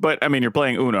mean, you're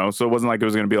playing Uno, so it wasn't like it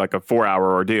was going to be like a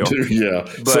 4-hour ordeal. Yeah,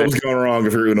 but something's going wrong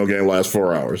if your Uno game lasts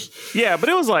 4 hours. Yeah, but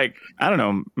it was like, I don't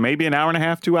know, maybe an hour and a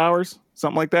half, 2 hours,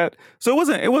 something like that. So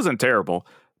it wasn't terrible,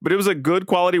 but it was a good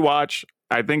quality watch.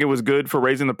 I think it was good for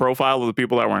raising the profile of the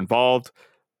people that were involved.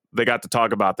 They got to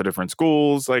talk about the different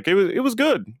schools. Like it was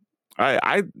good.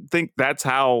 I think that's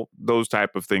how those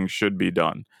type of things should be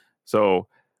done. So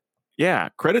yeah,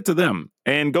 credit to them.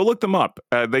 And go look them up.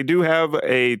 They do have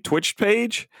a Twitch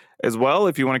page as well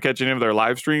if you want to catch any of their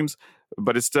live streams.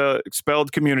 But it's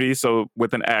spelled community, so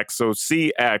with an X. So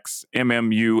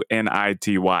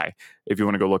CXMMUNITY if you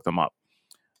want to go look them up.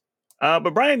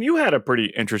 But Brian, you had a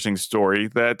pretty interesting story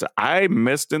that I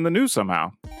missed in the news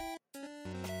somehow.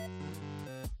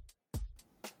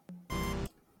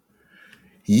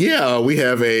 Yeah, we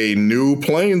have a new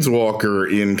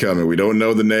Planeswalker incoming. We don't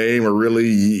know the name or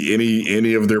really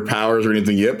any of their powers or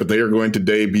anything yet, but they are going to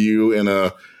debut in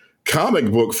a comic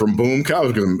book from Boom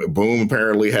Comics. Boom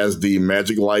apparently has the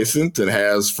Magic license and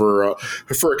has for a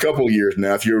couple of years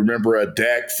now. If you remember,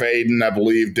 Dak Faden, I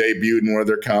believe, debuted in one of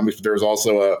their comics, but there was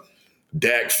also a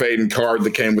Dak Faden card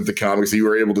that came with the comics. So you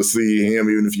were able to see him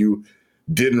even if you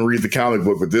didn't read the comic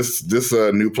book. But this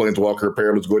new Planeswalker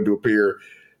apparently is going to appear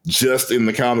just in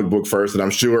the comic book first, and I'm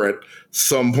sure at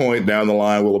some point down the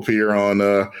line will appear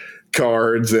on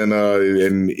cards and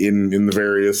in the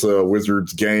various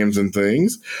Wizards games and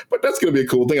things. But that's going to be a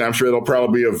cool thing. I'm sure it'll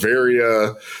probably be a very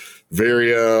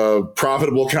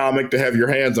profitable comic to have your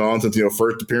hands on, since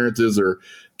first appearances are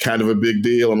kind of a big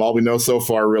deal. And all we know so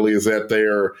far really is that they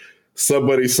are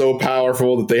somebody so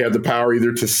powerful that they have the power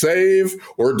either to save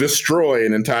or destroy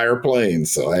an entire plane.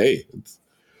 So hey.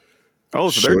 Oh,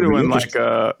 so they're doing like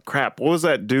crap. What was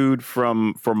that dude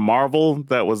from Marvel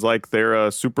that was like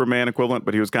their Superman equivalent,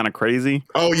 but he was kind of crazy?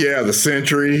 Oh yeah, the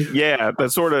Sentry. Yeah,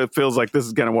 that sort of feels like this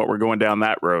is kind of what we're going down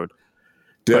that road.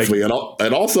 Definitely, and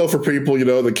also for people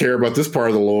that care about this part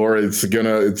of the lore, it's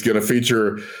gonna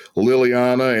feature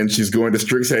Liliana, and she's going to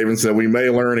Strixhaven, so we may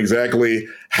learn exactly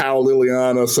how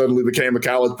Liliana suddenly became a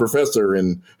college professor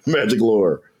in Magic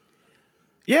lore.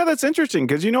 Yeah, that's interesting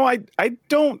because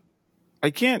I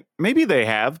can't, maybe they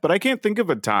have, but I can't think of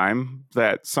a time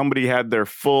that somebody had their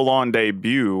full-on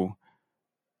debut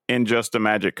in just a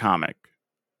Magic comic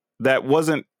that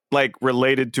wasn't like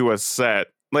related to a set.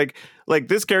 Like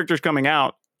this character's coming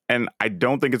out, and I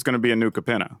don't think it's going to be a new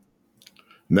Capenna.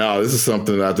 No, this is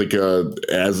something I think,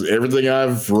 as everything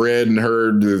I've read and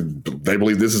heard, they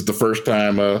believe this is the first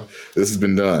time this has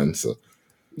been done. So.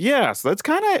 Yeah, so that's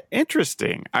kind of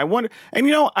interesting. I wonder, and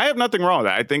I have nothing wrong with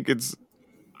that. I think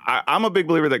I'm a big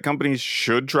believer that companies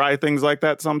should try things like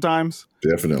that sometimes.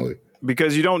 Definitely.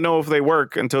 Because you don't know if they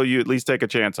work until you at least take a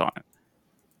chance on it.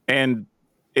 And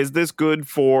is this good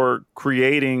for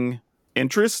creating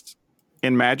interest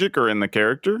in Magic or in the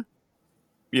character?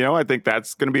 I think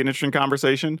that's going to be an interesting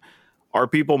conversation. Are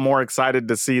people more excited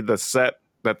to see the set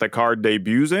that the card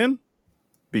debuts in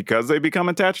because they become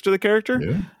attached to the character?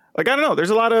 Yeah. Like, I don't know. There's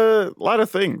a lot of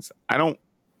things. I don't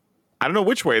know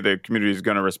which way the community is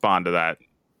going to respond to that.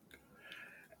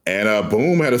 And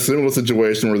Boom had a similar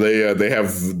situation where they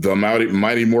have the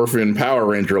Mighty Morphin Power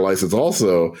Ranger license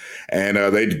also, and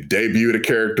they debuted a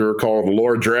character called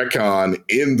Lord Drakon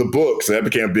in the book, so that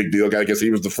became a big deal. I guess he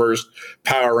was the first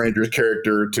Power Rangers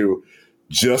character to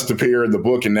just appear in the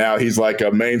book, and now he's like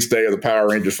a mainstay of the Power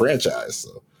Rangers franchise.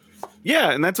 So.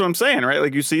 Yeah, and that's what I'm saying, right?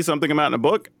 Like, you see something about in a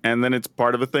book, and then it's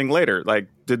part of a thing later. Like,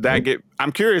 did that get?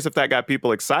 I'm curious if that got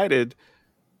people excited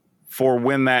for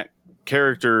when that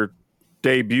character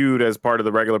debuted as part of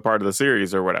the regular part of the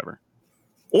series or whatever.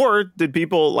 Or did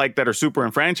people like that are super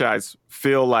in franchise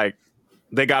feel like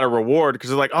they got a reward because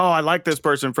they're like, oh, I like this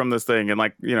person from this thing. And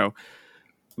like, you know,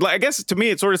 like, I guess to me,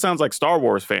 it sort of sounds like Star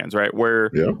Wars fans, right? Where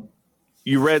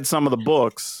you read some of the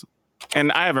books,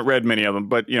 and I haven't read many of them,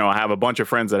 but, you know, I have a bunch of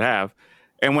friends that have.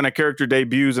 And when a character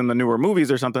debuts in the newer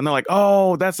movies or something, they're like,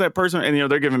 oh, that's that person. And, you know,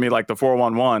 they're giving me like the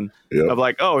 411 of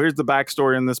like, oh, here's the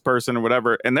backstory in this person or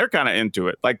whatever. And they're kind of into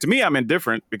it. Like, to me, I'm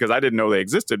indifferent because I didn't know they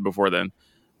existed before then.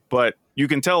 But you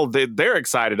can tell they're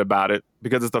excited about it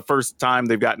because it's the first time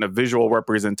they've gotten a visual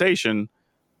representation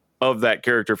of that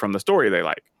character from the story they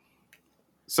like.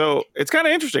 So it's kind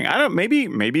of interesting. I don't, maybe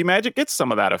Magic gets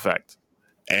some of that effect.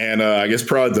 And I guess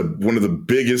probably one of the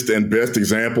biggest and best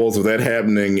examples of that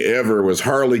happening ever was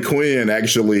Harley Quinn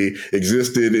actually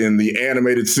existed in the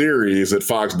animated series that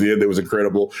Fox did that was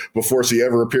incredible before she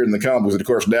ever appeared in the comics. And of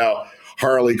course, now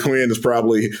Harley Quinn is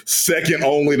probably second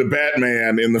only to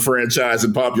Batman in the franchise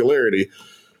in popularity.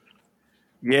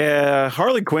 Yeah,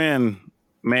 Harley Quinn,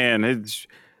 man, it's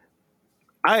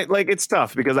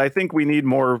tough because I think we need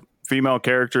more female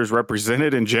characters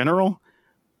represented in general.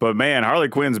 But man, Harley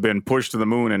Quinn's been pushed to the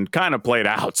moon and kind of played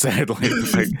out, sadly.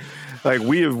 like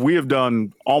we have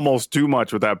done almost too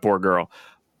much with that poor girl.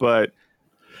 But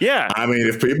yeah, I mean,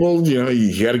 if people, you know,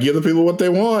 you got to give the people what they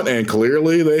want, and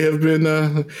clearly they have been.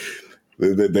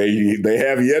 They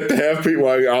have yet to have people.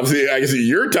 Obviously, I guess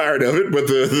you're tired of it, but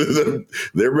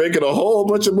they're making a whole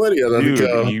bunch of money on it.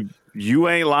 Dude, you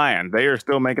ain't lying. They are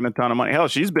still making a ton of money. Hell,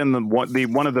 she's been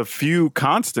one of the few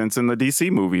constants in the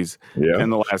DC movies in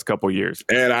the last couple of years.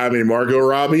 And I mean, Margot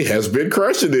Robbie has been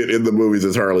crushing it in the movies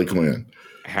as Harley Quinn.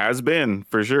 Has been,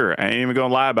 for sure. I ain't even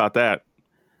gonna lie about that.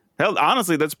 Hell,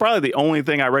 honestly, that's probably the only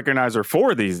thing I recognize her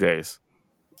for these days.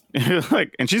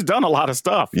 Like, and she's done a lot of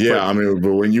stuff. Yeah, I mean,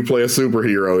 but when you play a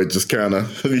superhero, it just kind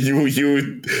of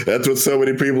you. That's what so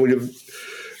many people are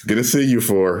gonna see you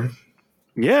for.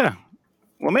 Yeah.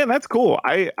 Well, man, that's cool.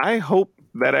 I hope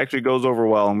that actually goes over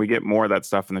well and we get more of that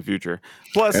stuff in the future.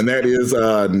 Plus, and that is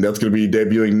that's going to be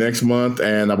debuting next month,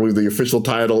 and I believe the official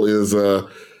title is I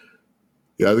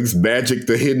think it's Magic: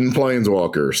 The Hidden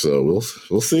Planeswalker. So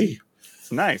we'll see.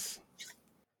 Nice.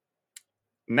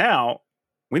 Now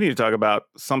we need to talk about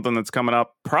something that's coming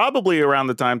up probably around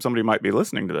the time somebody might be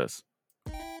listening to this.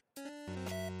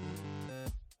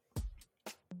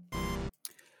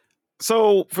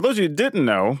 So, for those of you who didn't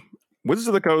know, Wizards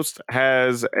of the Coast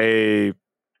has a,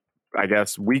 I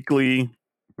guess, weekly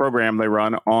program they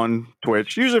run on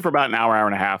Twitch, usually for about an hour, hour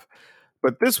and a half.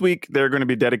 But this week, they're going to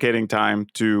be dedicating time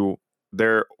to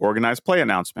their organized play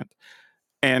announcement.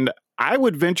 And I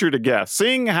would venture to guess,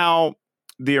 seeing how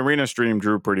the arena stream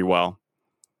drew pretty well,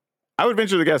 I would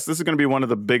venture to guess this is going to be one of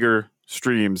the bigger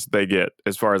streams they get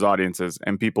as far as audiences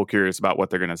and people curious about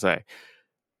what they're going to say.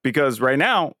 Because right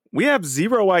now, we have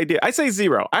zero idea. I say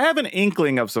zero. I have an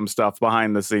inkling of some stuff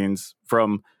behind the scenes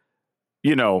from,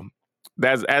 you know,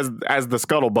 as the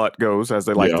scuttlebutt goes, as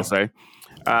they like to say.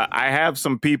 I have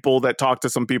some people that talk to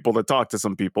some people that talk to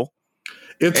some people.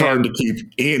 It's hard to keep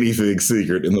anything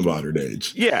secret in the modern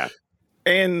age. Yeah.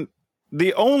 And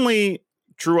the only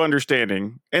true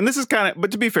understanding, and this is kind of,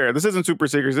 but to be fair, this isn't super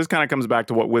secret. This kind of comes back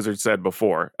to what Wizards said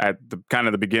before at the kind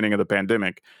of the beginning of the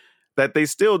pandemic, that they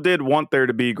still did want there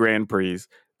to be Grand Prix.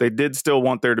 They did still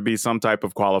want there to be some type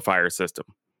of qualifier system.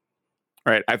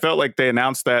 Right. I felt like they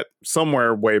announced that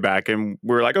somewhere way back and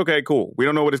we were like, okay, cool. We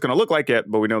don't know what it's going to look like yet,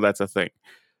 but we know that's a thing.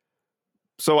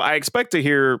 So I expect to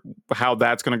hear how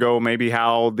that's going to go, maybe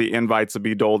how the invites will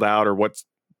be doled out or what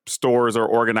stores or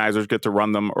organizers get to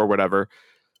run them or whatever.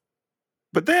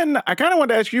 But then I kind of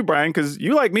wanted to ask you, Brian, because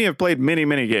you, like me, have played many,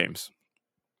 many games.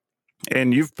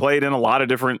 And you've played in a lot of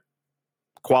different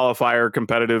qualifier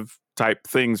competitive type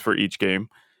things for each game.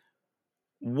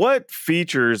 What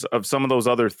features of some of those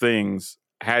other things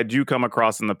had you come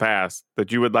across in the past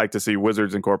that you would like to see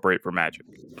Wizards incorporate for Magic?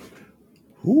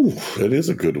 Ooh, that is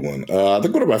a good one. I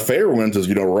think one of my favorite ones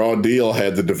is, Raw Deal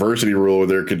had the diversity rule where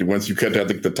there could, once you cut, I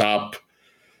think the top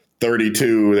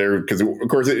 32 there, because of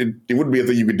course it wouldn't be a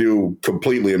thing you could do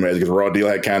completely in Magic, because Raw Deal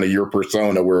had kind of your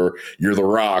persona where you're The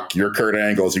Rock, you're Kurt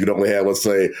Angle, so you could only have, let's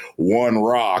say, one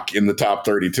Rock in the top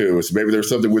 32. So maybe there's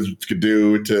something we could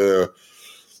do to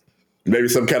maybe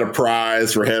some kind of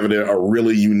prize for having a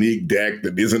really unique deck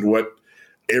that isn't what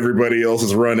everybody else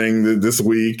is running this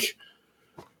week.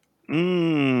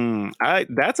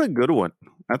 That's a good one.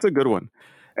 That's a good one.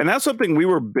 And that's something we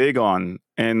were big on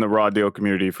in the Raw Deal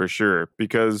community for sure,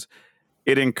 because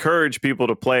it encouraged people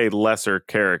to play lesser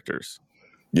characters.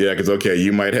 Yeah, because, okay,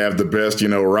 you might have the best,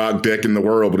 Rock deck in the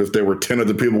world, but if there were 10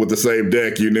 other people with the same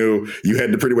deck, you knew you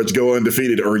had to pretty much go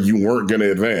undefeated or you weren't going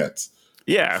to advance.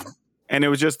 Yeah. And it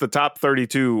was just the top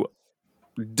 32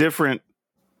 different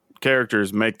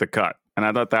characters make the cut. And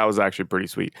I thought that was actually pretty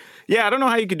sweet. Yeah, I don't know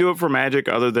how you could do it for Magic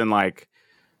other than like,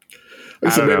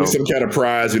 so maybe some kind of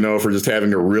prize, for just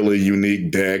having a really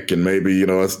unique deck, and maybe,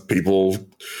 maybe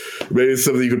it's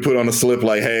something you could put on a slip,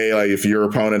 like, hey, like if your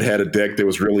opponent had a deck that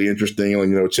was really interesting,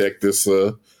 like, check this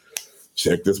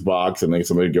box, and then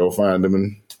somebody go find them.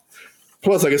 And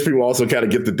plus, I guess people also kind of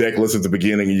get the deck list at the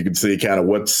beginning, and you can see kind of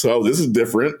this is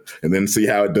different, and then see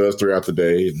how it does throughout the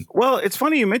day. Well, it's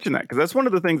funny you mentioned that, because that's one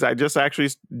of the things I just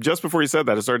before you said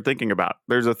that, I started thinking about.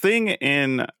 There's a thing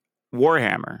in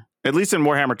Warhammer. At least in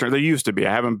Warhammer tournament, there used to be.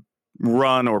 I haven't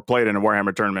run or played in a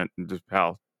Warhammer tournament in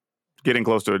getting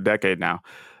close to a decade now.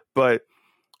 But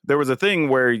there was a thing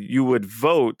where you would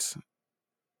vote.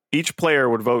 Each player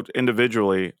would vote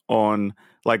individually on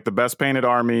like the best painted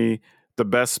army, the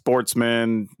best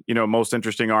sportsman, most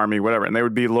interesting army, whatever. And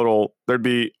there'd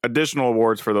be additional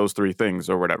awards for those three things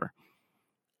or whatever.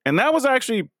 And that was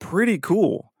actually pretty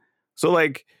cool. So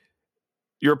like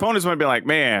your opponents might be like,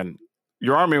 man,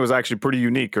 your army was actually pretty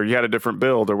unique, or you had a different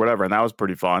build or whatever, and that was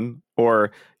pretty fun. Or,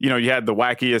 you had the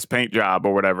wackiest paint job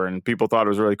or whatever, and people thought it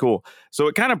was really cool. So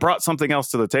it kind of brought something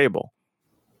else to the table.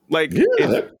 Like,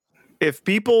 if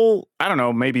people, I don't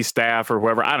know, maybe staff or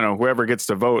whoever, I don't know, whoever gets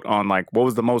to vote on, like, what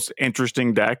was the most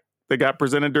interesting deck that got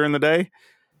presented during the day,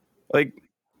 like,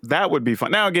 that would be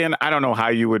fun. Now, again, I don't know how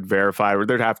you would verify.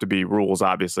 There'd have to be rules,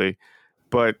 obviously.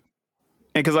 But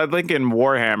because I think in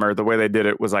Warhammer, the way they did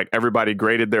it was like everybody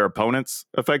graded their opponents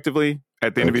effectively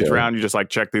at the end of each round. You just like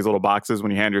check these little boxes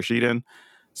when you hand your sheet in.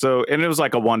 So, and it was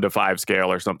like a 1 to 5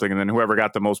 scale or something. And then whoever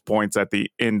got the most points at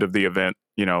the end of the event,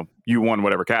 you won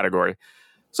whatever category.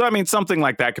 So, I mean, something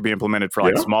like that could be implemented for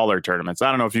like smaller tournaments. I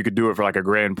don't know if you could do it for like a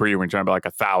Grand Prix when you're trying to be like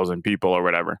 1,000 people or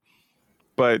whatever.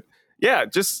 But yeah,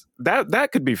 just that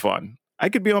could be fun. I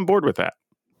could be on board with that.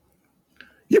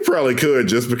 You probably could,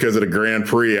 just because of the Grand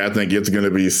Prix. I think it's going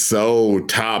to be so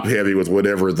top heavy with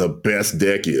whatever the best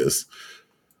deck is.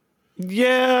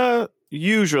 Yeah,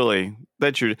 usually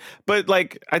that's your. But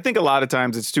like, I think a lot of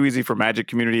times it's too easy for Magic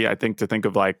community, I think, to think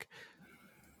of like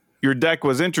your deck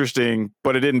was interesting,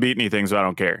 but it didn't beat anything, so I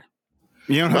don't care.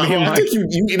 You know what I mean? I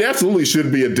think it absolutely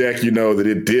should be a deck, that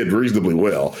it did reasonably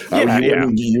well. You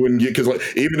wouldn't get, because like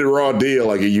even in Raw Deal,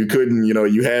 like you couldn't,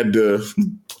 you had to.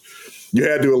 You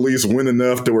had to at least win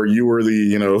enough to where you were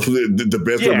the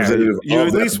best representative.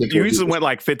 You usually went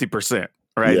like 50%,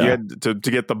 right? Yeah. You had to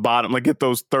get the bottom, like get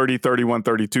those 30, 31,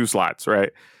 32 slots,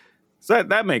 right? So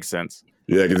that makes sense.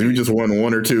 Yeah, because if you just won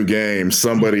 1 or 2 games,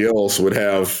 somebody else would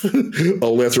have a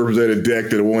less represented deck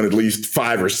that won at least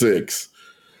 5 or 6.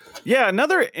 Yeah,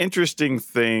 another interesting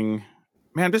thing,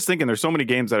 man, I'm just thinking there's so many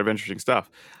games that have interesting stuff.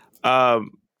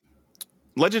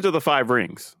 Legend of the Five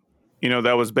Rings,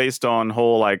 that was based on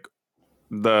whole like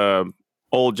the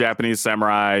old Japanese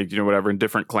samurai, whatever, in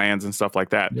different clans and stuff like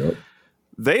that. Yep.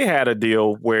 They had a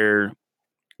deal where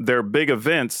their big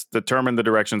events determine the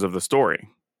directions of the story.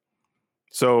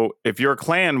 So if your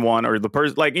clan won, or the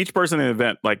person, like each person in the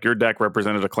event, like your deck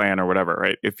represented a clan or whatever,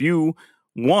 right? If you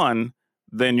won,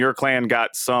 then your clan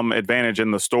got some advantage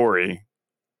in the story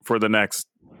for the next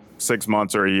 6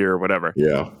 months or a year or whatever.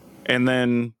 Yeah. And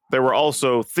then there were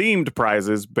also themed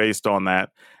prizes based on that.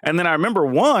 And then I remember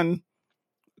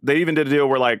they even did a deal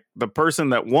where like the person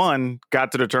that won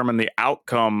got to determine the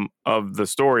outcome of the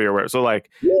story or whatever. So like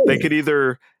they could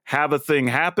either have a thing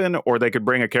happen or they could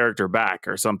bring a character back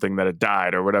or something that had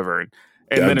died or whatever. And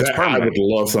then it's permanent. I would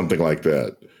love something like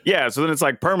that. Yeah. So then it's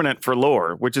like permanent for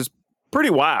lore, which is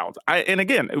pretty wild. I think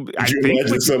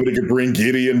imagine somebody could bring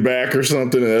Gideon back or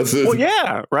something? Well,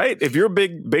 yeah, right. If you're a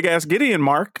big ass Gideon,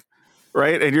 Mark,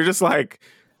 right? And you're just like,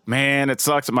 man, it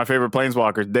sucks that my favorite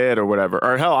planeswalker's dead or whatever.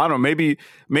 Or hell, I don't know.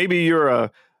 Maybe you're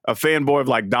a fanboy of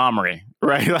like Domri,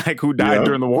 right? Like who died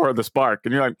during the War of the Spark.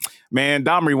 And you're like, man,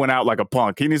 Domri went out like a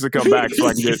punk. He needs to come back so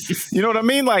I can get, you know what I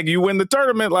mean? Like you win the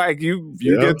tournament, like you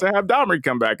get to have Domri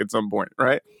come back at some point,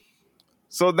 right?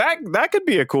 So that could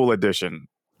be a cool addition.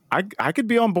 I could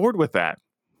be on board with that.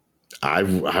 I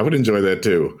would enjoy that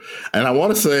too. And I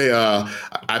want to say,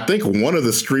 I think one of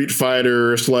the Street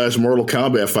Fighter / Mortal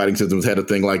Kombat fighting systems had a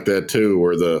thing like that too,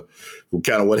 where the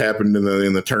kind of what happened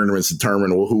in the tournaments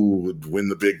determined who would win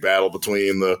the big battle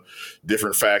between the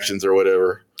different factions or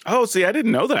whatever. Oh, see, I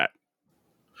didn't know that.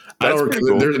 I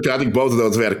think both of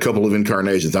those have had a couple of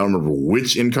incarnations. I don't remember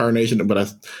which incarnation,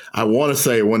 but I want to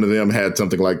say one of them had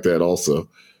something like that also.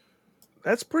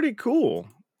 That's pretty cool.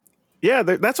 Yeah,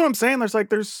 that's what I'm saying.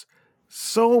 There's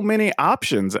so many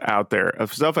options out there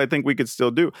of stuff I think we could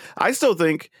still do. I still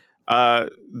think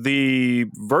the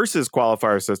versus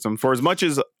qualifier system, for as much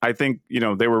as I think,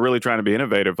 they were really trying to be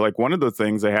innovative, like one of the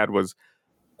things they had was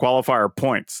qualifier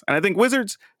points. And I think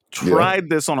Wizards tried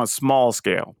this on a small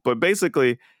scale, but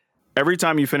basically every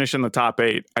time you finish in the top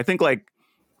 8, I think like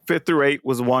 5th through 8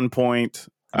 was 1 point.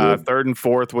 3rd and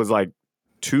 4th was like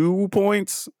 2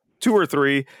 points. 2 or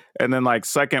 3, and then like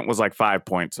 2nd was like 5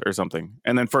 points or something,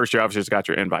 and then first you obviously just got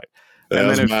your invite.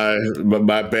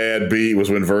 My bad beat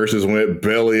was when versus went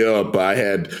belly up. I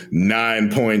had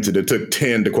 9 points, and it took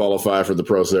 10 to qualify for the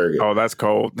pro circuit. Oh, that's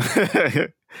cold.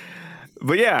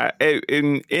 But yeah,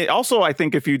 it also, I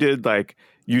think if you did like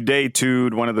you day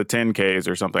 2'd one of the 10Ks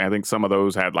or something, I think some of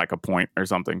those had like a point or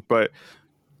something. But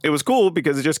it was cool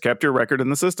because it just kept your record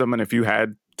in the system, and if you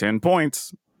had 10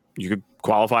 points, you could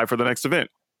qualify for the next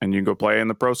event. And you can go play in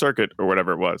the pro circuit or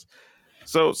whatever it was.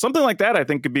 So something like that I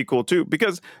think could be cool too.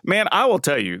 Because, man, I will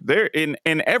tell you, there in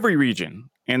every region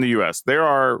in the U.S., there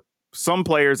are some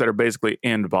players that are basically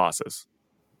end bosses,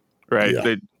 right? Yeah.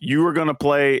 That you are going to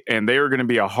play and they are going to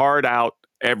be a hard out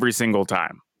every single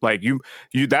time. Like you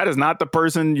that is not the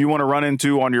person you want to run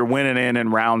into on your winning in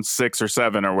round 6 or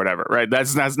 7 or whatever, right?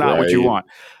 That's not what you want,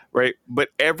 right? But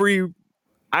every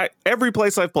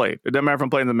place I've played, it doesn't matter if I'm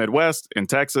playing in the Midwest, in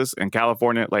Texas, in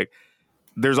California, like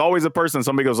there's always a person,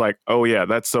 somebody goes like, oh yeah,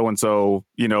 that's so-and-so,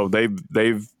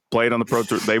 they've played on the pro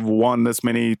tour, they've won this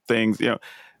many things,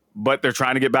 but they're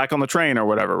trying to get back on the train or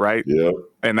whatever, right? Yeah.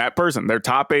 And that person, they're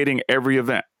top 8ing every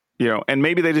event, and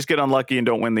maybe they just get unlucky and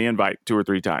don't win the invite 2 or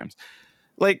 3 times.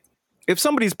 Like if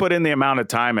somebody's put in the amount of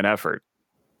time and effort,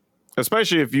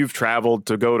 especially if you've traveled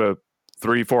to go to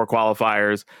 3-4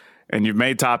 qualifiers, and you've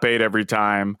made top 8 every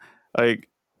time, like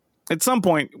at some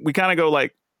point we kind of go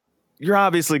like, you're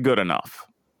obviously good enough.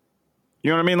 You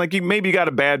know what I mean? Like maybe you got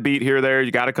a bad beat here or there.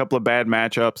 You got a couple of bad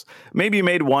matchups. Maybe you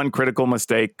made one critical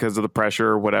mistake because of the pressure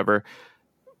or whatever.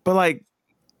 But like,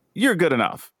 you're good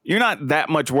enough. You're not that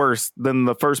much worse than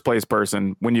the first place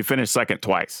person when you finish second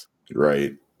twice.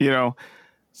 Right.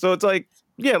 So it's like,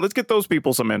 yeah, let's get those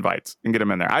people some invites and get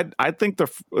them in there. I think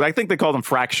they call them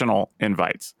fractional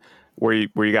invites, where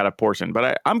you got a portion,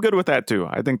 but I'm good with that too.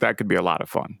 I think that could be a lot of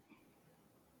fun.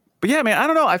 But yeah, man, I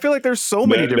don't know. I feel like there's so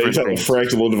many different things.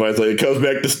 Fractional device, like it comes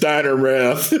back to Steiner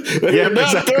math. Yeah,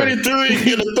 not exactly. 33,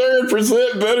 get a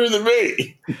 3% better than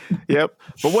me. Yep.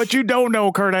 But what you don't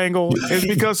know, Kurt Angle, is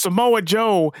because Samoa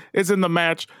Joe is in the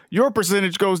match, your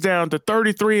percentage goes down to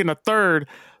 33 1/3.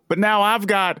 But now I've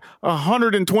got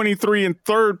 123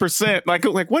 1/3%. Like,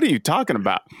 what are you talking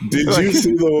about? Did you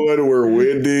see the one where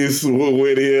Wendy's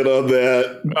went in on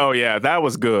that? Oh yeah, that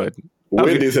was good.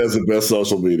 Wendy's has the best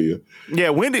social media.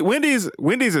 Yeah, Wendy's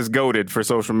is goated for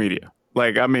social media.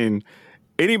 Like, I mean,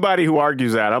 anybody who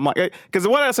argues that, I'm like, because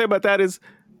what I say about that is,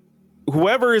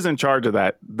 whoever is in charge of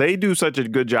that, they do such a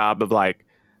good job of like,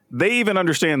 they even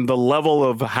understand the level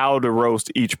of how to roast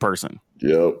each person.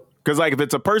 Yep. Because like if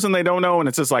it's a person they don't know and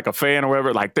it's just like a fan or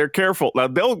whatever, like they're careful.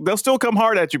 Like, they'll still come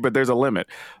hard at you, but there's a limit.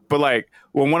 But like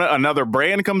when another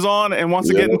brand comes on and wants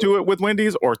to get into it with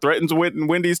Wendy's or threatens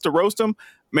Wendy's to roast them,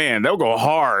 man, they'll go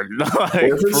hard. Like,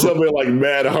 or if it's somebody like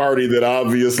Matt Hardy that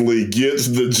obviously gets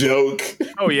the joke.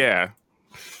 Oh yeah,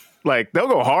 like they'll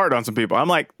go hard on some people. I'm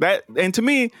like that, and to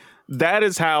me, that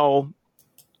is how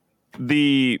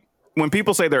when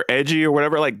people say they're edgy or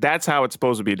whatever, like that's how it's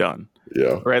supposed to be done.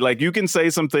 Yeah. Right. Like you can say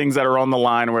some things that are on the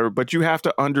line or whatever, but you have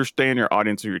to understand your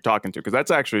audience who you're talking to, because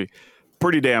that's actually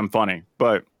pretty damn funny.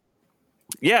 But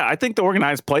yeah, I think the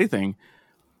organized play thing,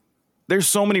 there's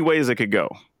so many ways it could go.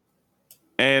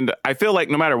 And I feel like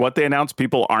no matter what they announce,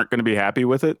 people aren't going to be happy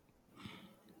with it.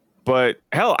 But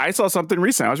hell, I saw something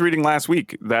recent. I was reading last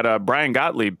week that Brian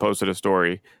Gottlieb posted a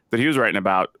story that he was writing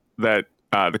about that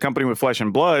the company with Flesh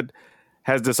and Blood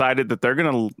has decided that they're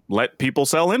going to let people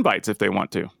sell invites if they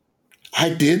want to. I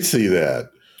did see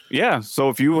that. Yeah. So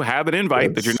if you have an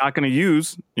invite that you're not going to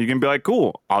use, you can be like,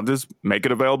 cool, I'll just make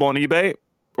it available on eBay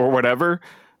or whatever,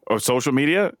 or social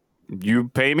media. You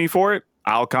pay me for it.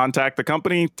 I'll contact the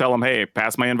company, tell them, hey,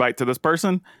 pass my invite to this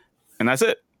person. And that's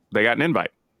it. They got an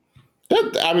invite.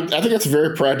 I mean, I think that's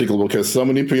very practical because so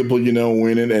many people,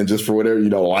 winning and just for whatever,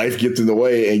 life gets in the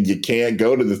way and you can't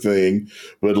go to the thing.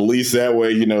 But at least that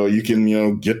way, you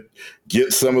can,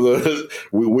 get some of the,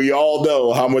 we all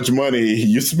know how much money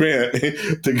you spent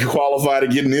to qualify to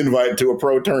get an invite to a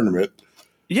pro tournament.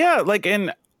 Yeah.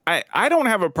 And I don't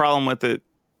have a problem with it.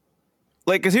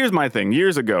 Cause here's my thing.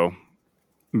 Years ago,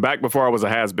 back before I was a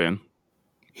has-been,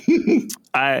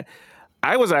 I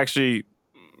was actually,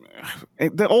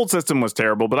 the old system was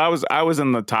terrible, but I was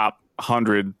in the top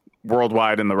 100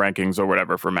 worldwide in the rankings or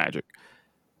whatever for Magic.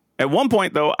 At one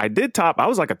point, though, I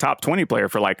was like a top 20 player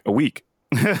for like a week.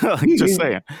 Just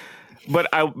saying. But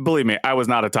believe me, I was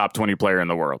not a top 20 player in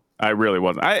the world. I really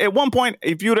wasn't. At one point,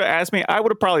 if you'd have asked me, I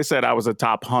would have probably said I was a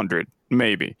top 100,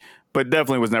 maybe, but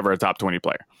definitely was never a top 20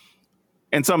 player.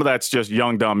 And some of that's just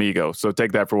young, dumb ego. So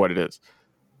take that for what it is.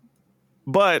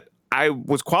 But I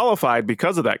was qualified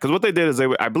because of that. Because what they did is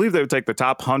I believe they would take the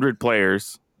top 100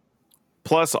 players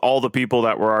plus all the people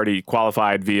that were already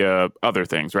qualified via other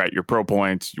things, right? Your pro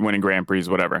points, winning Grand Prix,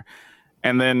 whatever.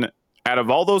 And then out of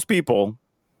all those people,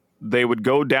 they would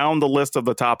go down the list of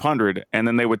the top 100, and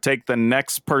then they would take the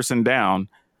next person down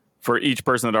for each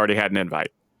person that already had an invite.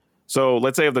 So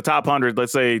let's say of the top 100,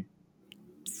 let's say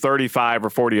 35 or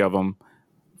 40 of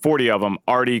them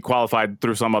already qualified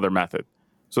through some other method.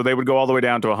 So they would go all the way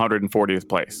down to 140th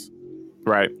place,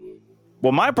 right?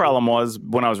 Well, my problem was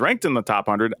when I was ranked in the top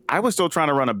 100, I was still trying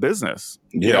to run a business.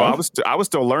 Yeah, I was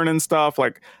still learning stuff.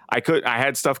 Like I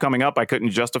had stuff coming up. I couldn't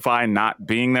justify not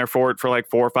being there for it for like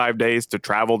 4 or 5 days to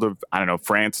travel to, I don't know,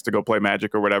 France to go play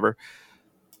Magic or whatever.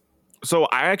 So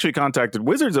I actually contacted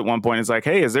Wizards at one point. It's like,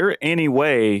 hey, is there any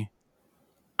way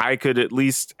I could at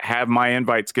least have my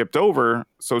invite skipped over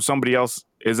so somebody else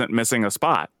isn't missing a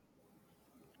spot?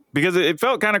 Because it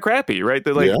felt kind of crappy, right?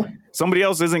 That somebody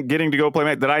else isn't getting to go play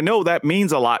Magic. That I know that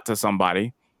means a lot to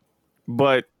somebody,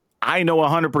 but I know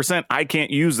 100% I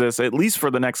can't use this at least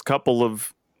for the next couple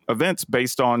of events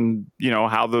based on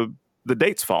how the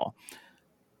dates fall.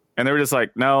 And they were just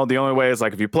like, no, the only way is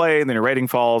like if you play, then your rating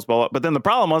falls. Blah, blah. But then the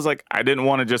problem was like I didn't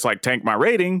want to just like tank my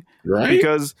rating, right?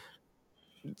 Because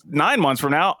 9 months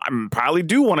from now, I probably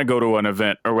do want to go to an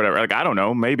event or whatever. Like I don't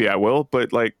know, maybe I will,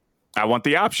 but like. I want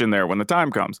the option there when the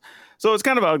time comes. So it's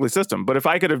kind of an ugly system. But if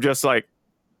I could have just like,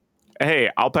 hey,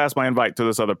 I'll pass my invite to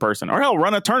this other person, or hell,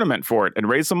 run a tournament for it and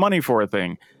raise some money for a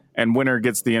thing, and winner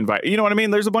gets the invite. You know what I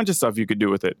mean? There's a bunch of stuff you could do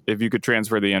with it if you could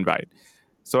transfer the invite.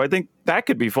 So I think that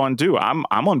could be fun too. I'm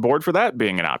on board for that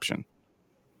being an option.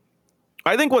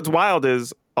 I think what's wild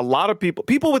is a lot of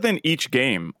people within each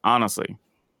game, honestly,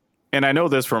 and I know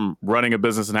this from running a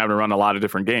business and having to run a lot of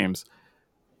different games,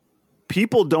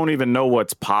 people don't even know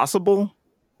what's possible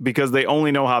because they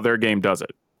only know how their game does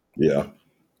it. Yeah.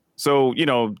 So,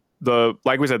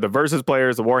 like we said, the Versus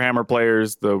players, the Warhammer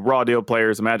players, the Raw Deal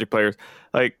players, the Magic players,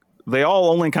 like they all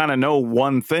only kind of know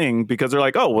one thing because they're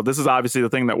like, oh, well, this is obviously the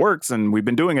thing that works and we've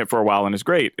been doing it for a while and it's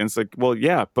great. And it's like, well,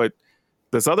 yeah, but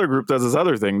this other group does this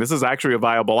other thing. This is actually a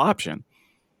viable option.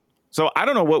 So I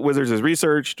don't know what Wizards has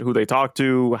researched, who they talk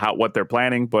to, what they're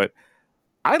planning, but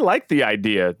I like the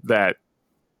idea that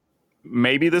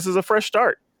maybe this is a fresh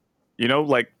start.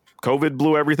 Like COVID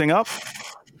blew everything up.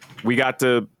 We got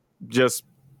to just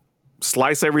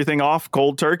slice everything off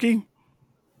cold turkey.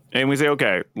 And we say,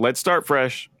 okay, let's start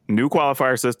fresh. New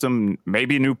qualifier system,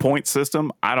 maybe new point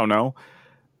system. I don't know.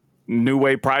 New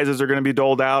way prizes are going to be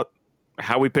doled out.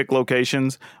 How we pick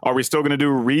locations. Are we still going to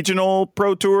do regional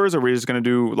pro tours? Or are we just going to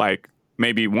do like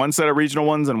maybe one set of regional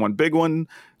ones and one big one?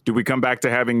 Do we come back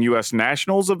to having U.S.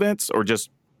 nationals events or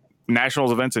just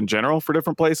nationals events in general for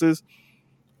different places?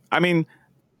 I mean,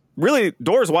 really,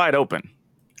 doors wide open.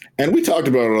 And we talked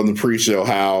about it on the pre-show,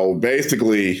 how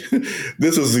basically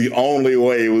this is the only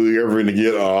way we were ever going to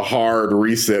get a hard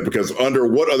reset, because under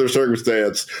what other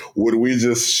circumstance would we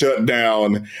just shut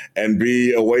down and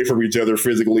be away from each other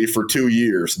physically for 2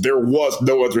 years? There was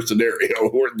no other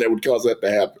scenario that would cause that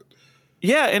to happen.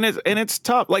 Yeah, and it's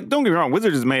tough. Like, don't get me wrong,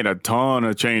 Wizards has made a ton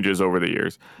of changes over the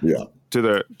years. Yeah. To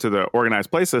the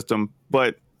organized play system,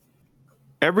 but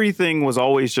everything was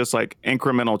always just like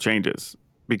incremental changes,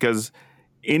 because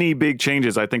any big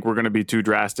changes, I think, were going to be too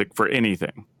drastic for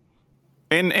anything.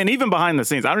 And even behind the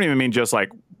scenes, I don't even mean just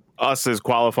like us as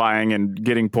qualifying and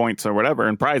getting points or whatever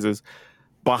and prizes.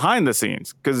 Behind the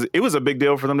scenes, because it was a big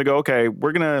deal for them to go, okay,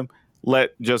 we're going to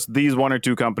let just these 1 or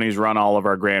 2 companies run all of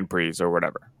our Grand Prix or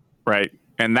whatever, right?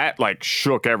 And that like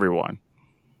shook everyone.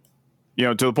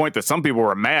 To the point that some people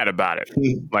were mad about it,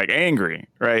 like angry,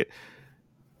 right?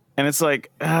 And it's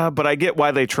like, but I get why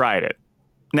they tried it.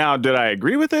 Now, did I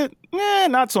agree with it?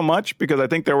 Not so much, because I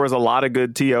think there was a lot of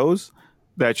good TOs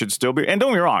that should still be. And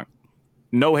don't get me wrong,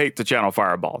 no hate to Channel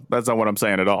Fireball. That's not what I'm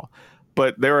saying at all.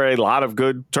 But there are a lot of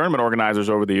good tournament organizers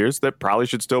over the years that probably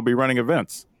should still be running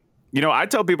events. You know, I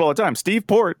tell people all the time, Steve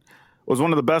Port was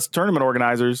one of the best tournament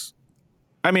organizers.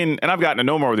 I mean, and I've gotten to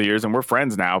know him over the years and we're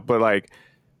friends now, but like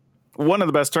one of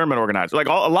the best tournament organizers. Like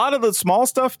a lot of the small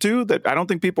stuff too that I don't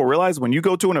think people realize, when you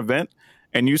go to an event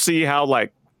and you see how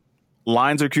like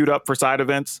lines are queued up for side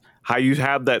events, how you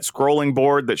have that scrolling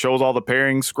board that shows all the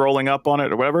pairings scrolling up on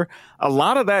it or whatever. A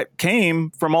lot of that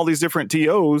came from all these different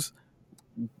TOs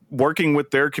working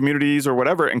with their communities or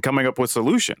whatever and coming up with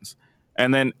solutions.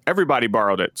 And then everybody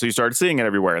borrowed it. So you started seeing it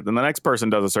everywhere. Then the next person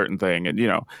does a certain thing. And, you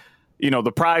know,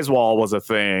 the prize wall was a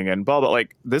thing and blah, blah.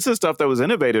 Like, this is stuff that was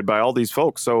innovated by all these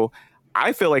folks. So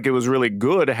I feel like it was really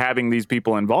good having these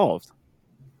people involved,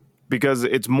 because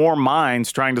it's more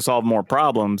minds trying to solve more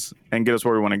problems and get us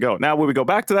where we want to go. Now, will we go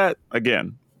back to that?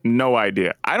 Again, no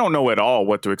idea. I don't know at all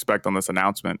what to expect on this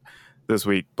announcement this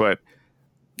week, but...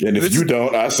 And if you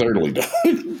don't, I certainly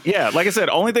don't. Yeah, like I said,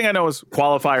 only thing I know is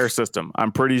qualifier system.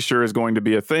 I'm pretty sure is going to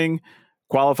be a thing.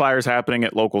 Qualifiers happening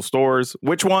at local stores.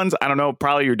 Which ones? I don't know.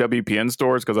 Probably your WPN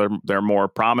stores because they're more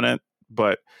prominent.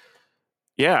 But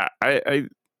yeah,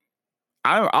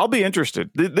 I'll be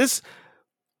interested. This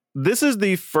is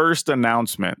the first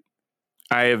announcement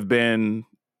I have been,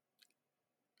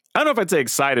 I don't know if I'd say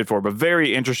excited for, but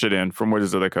very interested in from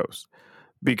Wizards of the Coast.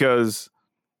 Because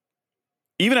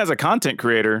even as a content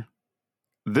creator,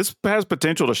 this has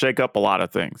potential to shake up a lot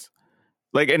of things.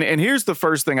 Like, and here's the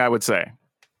first thing I would say.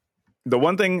 The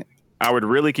one thing I would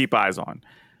really keep eyes on.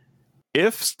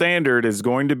 If Standard is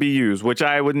going to be used, which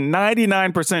I would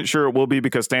 99% sure it will be,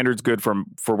 because Standard's good for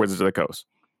Wizards of the Coast.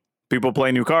 People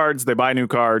play new cards, they buy new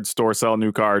cards, stores sell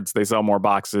new cards, they sell more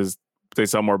boxes, they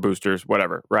sell more boosters,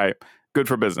 whatever, right? Good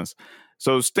for business.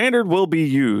 So Standard will be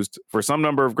used for some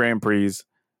number of Grand Prix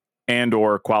and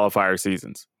or qualifier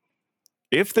seasons.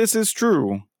 If this is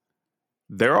true,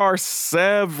 there are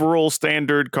several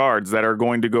Standard cards that are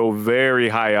going to go very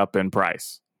high up in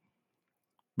price.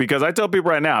 Because I tell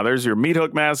people right now, there's your Meat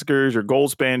Hook Massacres, your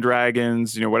Goldspan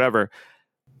Dragons, you know, whatever.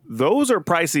 Those are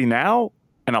pricey now.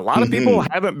 And a lot of people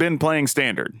haven't been playing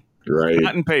Standard, right?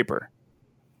 Not in paper.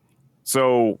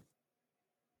 So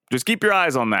just keep your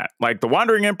eyes on that. Like the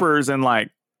Wandering Emperor's in like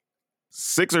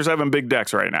 6 or 7 big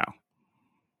decks right now.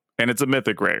 And it's a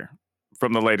mythic rare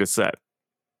from the latest set.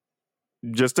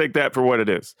 Just take that for what it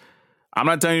is. I'm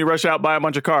not telling you to rush out, buy a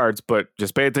bunch of cards, but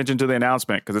just pay attention to the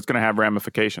announcement because it's going to have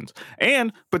ramifications.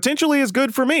 And potentially is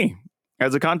good for me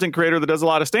as a content creator that does a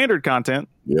lot of Standard content.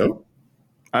 Yep.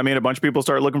 I mean, a bunch of people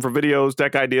start looking for videos,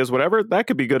 deck ideas, whatever. That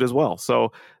could be good as well.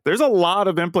 So there's a lot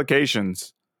of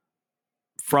implications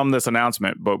from this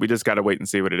announcement, but we just got to wait and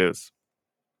see what it is.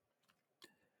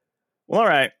 Well, all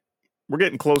right. We're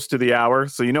getting close to the hour,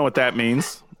 so you know what that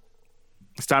means.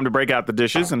 It's time to break out the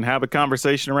dishes and have a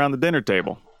conversation around the dinner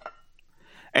table.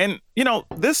 And, you know,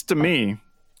 this to me,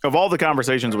 of all the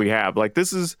conversations we have, like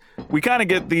this is, we kind of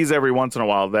get these every once in a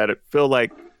while that it feel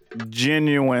like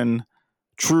genuine,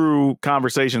 true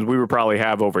conversations we would probably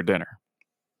have over dinner.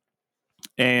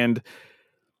 And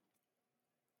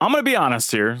I'm going to be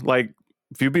honest here. Like,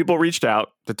 a few people reached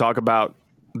out to talk about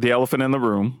the elephant in the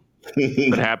room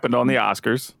that happened on the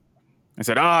Oscars. I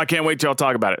said, oh, I can't wait till y'all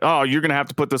talk about it. Oh, you're going to have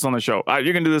to put this on the show.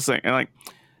 You're going to do this thing. And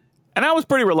I was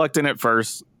pretty reluctant at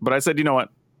first, but I said, you know what?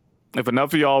 If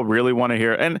enough of y'all really want to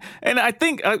hear, and I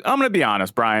think I'm going to be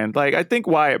honest, Brian, like, I think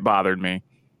why it bothered me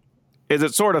is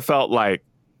it sort of felt like,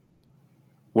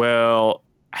 well,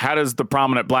 how does the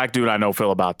prominent black dude I know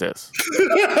feel about this? You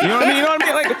know what I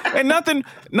mean? Like, and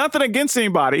nothing against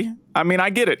anybody. I mean, I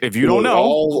get it. If you don't know,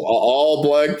 all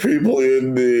black people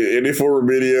in any form of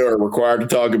media are required to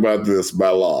talk about this by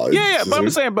law. Yeah. But I'm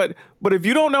saying, but if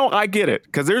you don't know, I get it.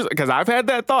 Because I've had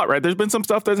that thought, right? There's been some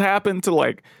stuff that's happened to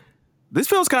like, this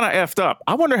feels kind of effed up.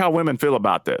 I wonder how women feel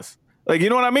about this. Like, you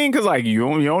know what I mean? Because, like, you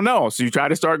don't know. So you try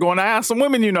to start going to ask some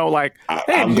women, you know, like,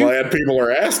 hey, I'm glad people are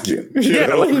asking.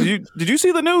 Yeah, like, did you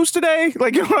see the news today?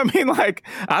 Like, you know what I mean? Like,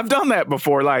 I've done that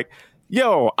before. Like,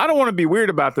 yo, I don't want to be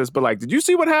weird about this, but, like, did you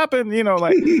see what happened? You know,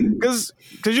 like, because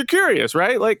you're curious,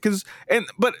 right? Like,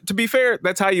 but to be fair,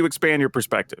 that's how you expand your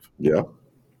perspective. Yeah.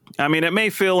 I mean, it may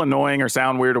feel annoying or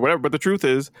sound weird or whatever, but the truth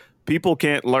is people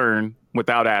can't learn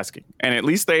without asking. And at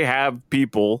least they have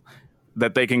people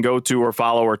that they can go to or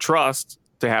follow or trust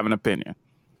to have an opinion.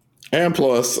 And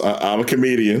plus, I'm a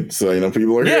comedian, so, you know,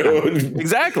 people are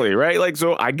exactly, right? Like,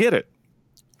 so I get it.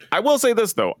 I will say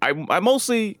this, though. I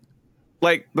mostly,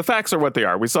 like, the facts are what they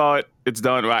are. We saw it. It's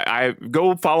done. I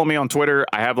go follow me on Twitter.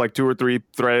 I have like 2 or 3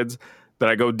 threads that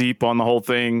I go deep on the whole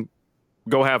thing.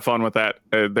 go have fun with that.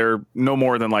 They're no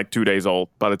more than like 2 days old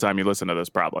by the time you listen to this,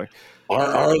 probably.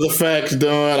 Are the facts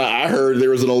done? I heard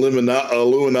there was an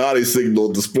Illuminati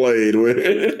signal displayed.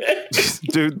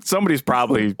 Dude, somebody's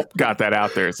probably got that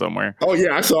out there somewhere. Oh,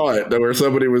 yeah, I saw it. Where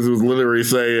somebody was literally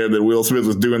saying that Will Smith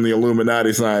was doing the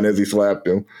Illuminati sign as he slapped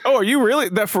him. Oh, are you really?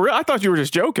 That for real? I thought you were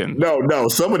just joking. No,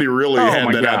 somebody really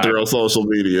had that out there on social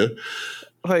media.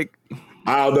 Like,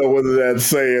 I don't know whether that's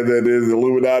saying that the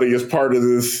Illuminati is part of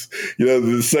this,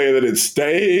 saying that it's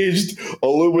staged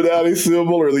Illuminati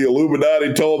symbol, or the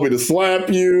Illuminati told me to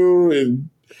slap you. And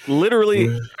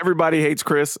literally, everybody hates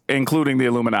Chris, including the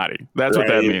Illuminati. That's right.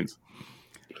 What that means.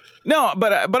 No,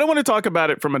 but I want to talk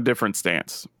about it from a different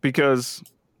stance, because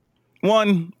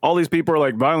one, all these people are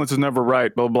like, violence is never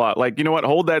right, blah, blah, blah. Like, you know what?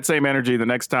 Hold that same energy the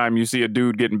next time you see a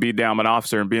dude getting beat down by an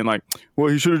officer and being like,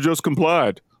 well, he should have just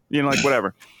complied. Like,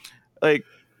 whatever. Like,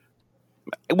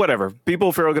 whatever.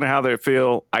 People feel going to how they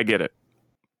feel. I get it.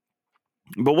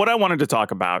 But what I wanted to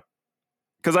talk about,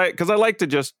 because I like to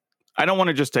just, I don't want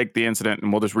to just take the incident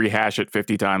and we'll just rehash it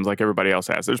 50 times like everybody else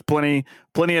has. There's plenty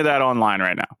of that online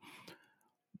right now.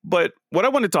 But what I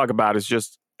want to talk about is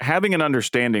just having an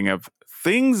understanding of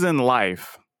things in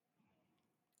life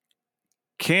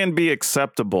can be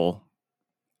acceptable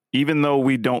even though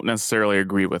we don't necessarily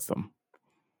agree with them.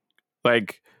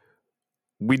 Like,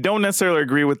 we don't necessarily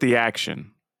agree with the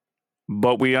action,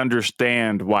 but we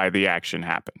understand why the action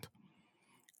happened.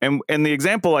 And the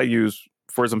example I use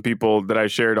for some people that I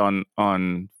shared on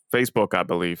Facebook, I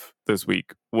believe, this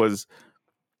week was,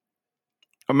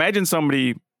 imagine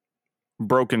somebody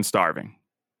broke and starving.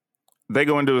 They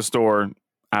go into a store,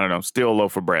 I don't know, steal a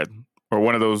loaf of bread or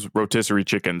one of those rotisserie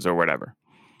chickens or whatever.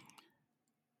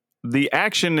 The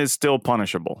action is still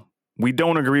punishable. We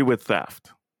don't agree with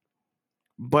theft,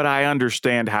 but I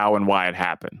understand how and why it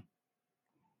happened.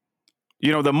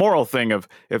 The moral thing of,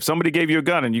 if somebody gave you a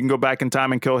gun and you can go back in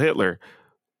time and kill Hitler,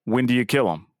 when do you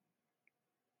kill him?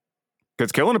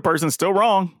 Because killing a person is still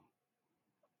wrong,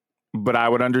 but I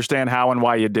would understand how and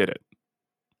why you did it.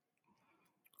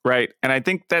 Right? And I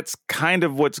think that's kind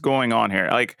of what's going on here.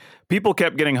 Like, people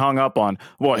kept getting hung up on,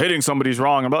 well, hitting somebody's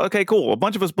wrong. I'm like, okay, cool. A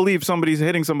bunch of us believe somebody's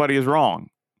hitting somebody is wrong.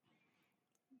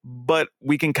 But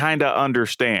we can kind of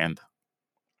understand.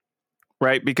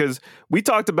 Right? Because we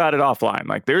talked about it offline.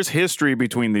 Like, there's history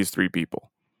between these three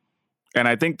people. And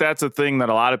I think that's a thing that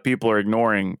a lot of people are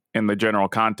ignoring in the general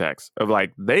context of,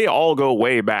 like, they all go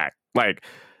way back. Like,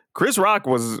 Chris Rock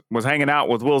was hanging out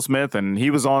with Will Smith, and he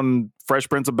was on Fresh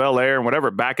Prince of Bel-Air and whatever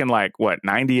back in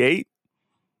 98?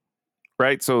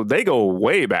 Right? So they go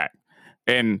way back.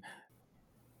 And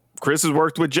Chris has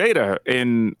worked with Jada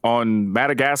on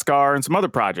Madagascar and some other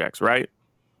projects, right?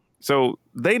 So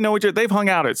they know each other. They've hung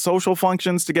out at social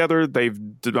functions together. They've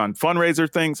done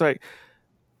fundraiser things.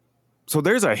 So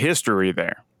there's a history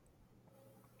there.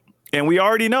 And we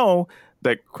already know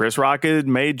that Chris Rock had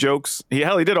made jokes. He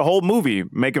did a whole movie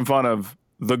making fun of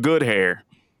the good hair,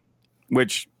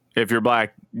 which, if you're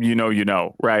black, you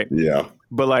know, right? Yeah.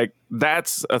 But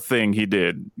that's a thing he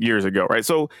did years ago, right?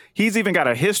 So he's even got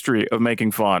a history of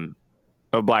making fun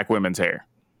of black women's hair.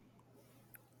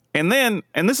 And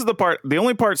this is the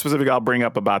only part specific I'll bring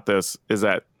up about this is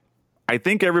that I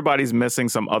think everybody's missing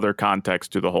some other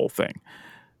context to the whole thing.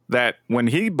 That when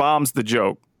he bombs the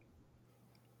joke,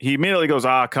 he immediately goes,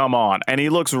 come on. And he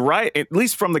looks right, at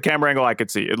least from the camera angle I could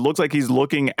see, it looks like he's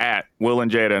looking at Will and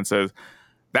Jada and says,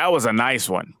 that was a nice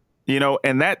one.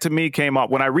 And that to me came up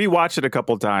when I rewatched it a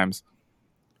couple of times.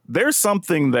 There's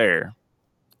something there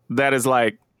that is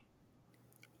like,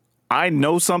 I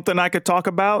know something I could talk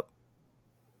about,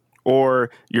 or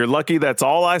you're lucky that's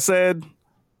all I said.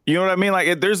 You know what I mean?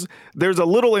 Like, there's a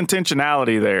little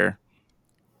intentionality there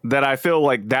that I feel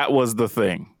like that was the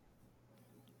thing.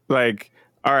 Like,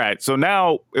 all right, so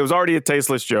now it was already a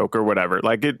tasteless joke or whatever.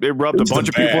 Like, it rubbed a bunch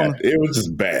of people. It was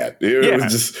just bad.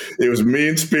 It was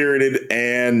mean-spirited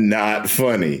and not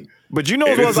funny. But you know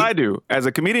as well as I do, as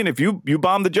a comedian, if you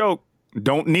bomb the joke,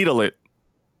 don't needle it.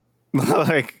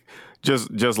 Like,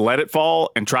 just let it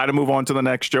fall and try to move on to the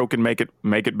next joke and make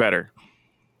it better.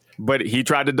 But he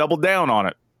tried to double down on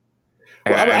it.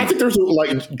 Well, I think there's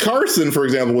Carson, for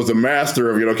example, was a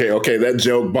master of, okay, that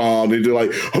joke bombed. And you're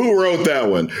like, who wrote that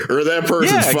one? Or that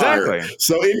person's fired. Exactly.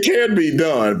 So it can be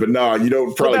done, but no, you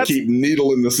don't probably keep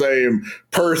needling the same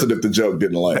person if the joke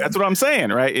didn't land. That's what I'm saying,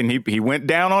 right? And he went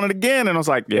down on it again, and I was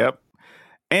like, yep.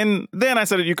 And then I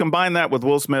said, you combine that with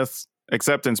Will Smith's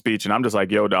acceptance speech, and I'm just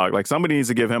like, yo, dog, like, somebody needs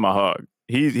to give him a hug.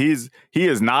 He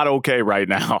is not okay right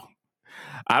now.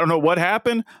 I don't know what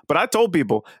happened, but I told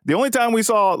people the only time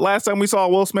last time we saw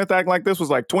Will Smith act like this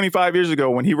was 25 years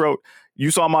ago when he wrote, "You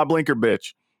saw my blinker,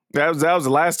 bitch." That was the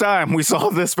last time we saw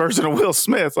this version of Will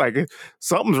Smith. Like,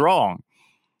 something's wrong.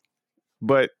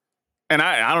 But, and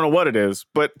I don't know what it is,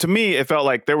 but to me, it felt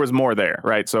like there was more there,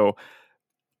 right? So,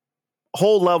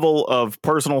 whole level of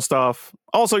personal stuff.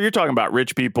 Also, you're talking about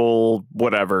rich people,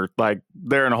 whatever. Like,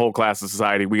 they're in a whole class of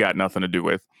society we got nothing to do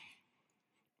with.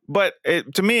 But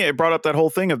to me, it brought up that whole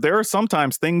thing of there are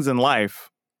sometimes things in life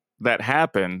that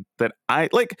happen that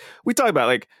we talk about,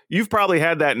 like, you've probably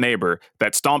had that neighbor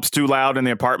that stomps too loud in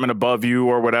the apartment above you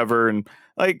or whatever. And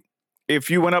like, if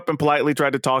you went up and politely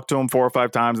tried to talk to them 4 or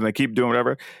 5 times and they keep doing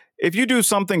whatever, if you do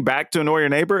something back to annoy your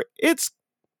neighbor, it's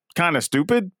kind of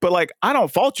stupid, but like, I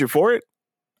don't fault you for it.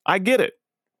 I get it,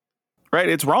 right?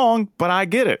 It's wrong, but I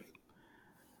get it.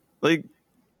 Like,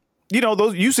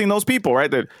 you've seen those people, right?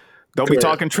 That they'll be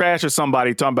talking trash to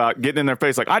somebody, talking about getting in their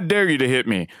face, like, I dare you to hit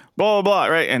me, blah, blah,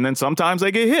 blah, right? And then sometimes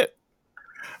they get hit.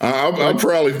 I'm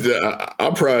probably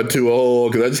too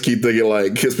old because I just keep thinking,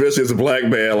 like, especially as a black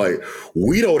man, like,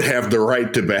 we don't have the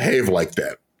right to behave like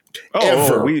that.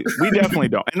 Oh, we definitely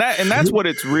don't. And that's what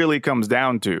it really comes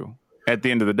down to at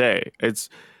the end of the day. It's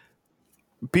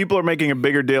people are making a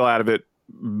bigger deal out of it.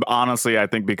 Honestly, I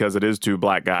think because it is 2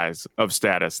 black guys of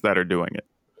status that are doing it.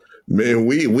 Man,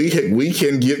 we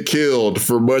can get killed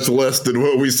for much less than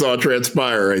what we saw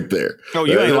transpire right there. Oh,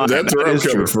 you ain't lying. That's where I'm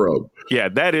coming from. Yeah,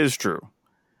 that is true.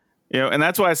 And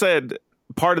that's why I said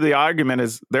part of the argument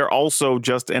is they're also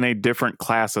just in a different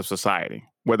class of society,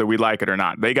 whether we like it or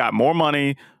not. They got more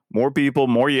money, more people,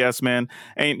 more yes men.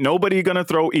 Ain't nobody going to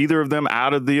throw either of them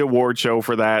out of the award show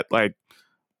for that. Like,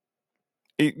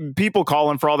 people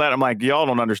calling for all that, I'm like, y'all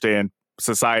don't understand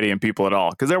society and people at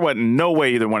all, because there wasn't no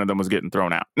way either one of them was getting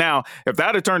thrown out. Now, if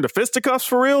that had turned to fisticuffs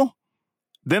for real,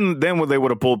 then they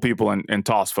would have pulled people and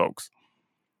tossed folks.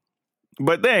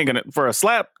 But they ain't gonna, for a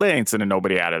slap, they ain't sending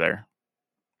nobody out of there.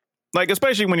 Like,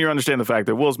 especially when you understand the fact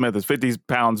that Will Smith is 50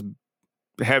 pounds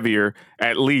heavier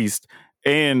at least,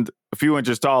 and a few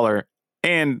inches taller,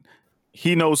 and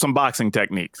he knows some boxing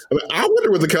techniques. I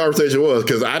wonder what the conversation was,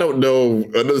 because I don't know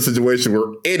another situation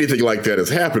where anything like that has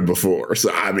happened before.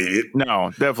 So, I mean... No,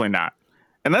 definitely not.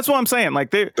 And that's what I'm saying. Like,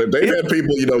 they've had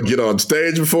people, get on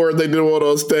stage before they did one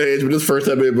on stage, but this is the first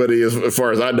time anybody, as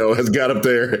far as I know, has got up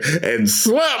there and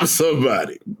slapped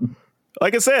somebody.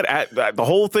 Like I said, the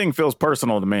whole thing feels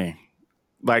personal to me.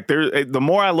 Like, the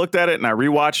more I looked at it and I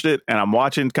rewatched it, and I'm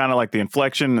watching kind of like the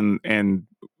inflection and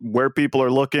where people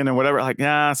are looking and whatever, like,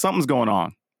 something's going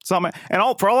on.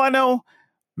 For all I know,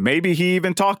 maybe he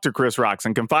even talked to Chris Rock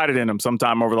and confided in him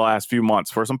sometime over the last few months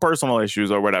for some personal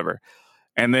issues or whatever.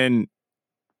 And then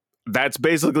that's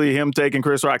basically him taking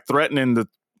Chris Rock, threatening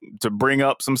to bring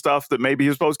up some stuff that maybe he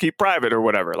was supposed to keep private or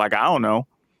whatever. Like, I don't know.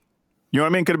 You know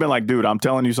what I mean? Could have been like, dude, I'm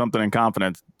telling you something in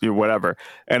confidence, whatever.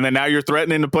 And then now you're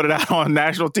threatening to put it out on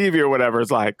national TV or whatever.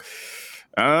 It's like,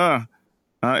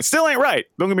 it still ain't right.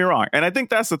 Don't get me wrong. And I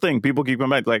think that's the thing. People keep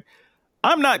coming back. Like,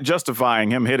 I'm not justifying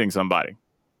him hitting somebody.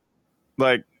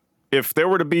 Like, if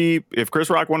Chris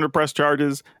Rock wanted to press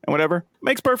charges and whatever,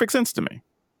 makes perfect sense to me.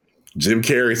 Jim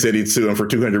Carrey said he'd sue him for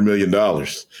 $200 million.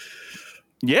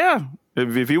 Yeah.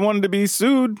 If he wanted to be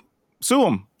sued, sue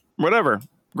him. Whatever.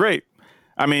 Great.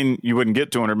 I mean, you wouldn't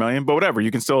get $200 million, but whatever.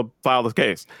 You can still file the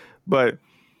case. But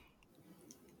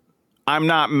I'm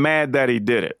not mad that he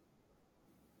did it.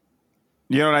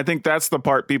 And I think that's the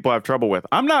part people have trouble with.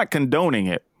 I'm not condoning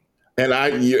it. And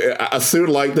a suit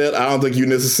like that, I don't think you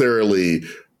necessarily...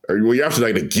 Well, you're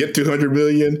actually not going to get $200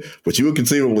 million, but you would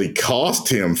conceivably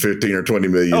cost him $15 or $20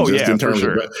 million in terms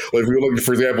of, like, if you're looking,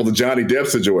 for example, the Johnny Depp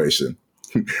situation,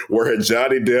 where had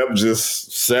Johnny Depp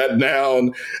just sat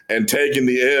down and taken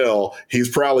the L, he's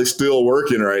probably still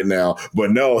working right now.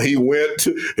 But no, he went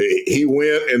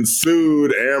and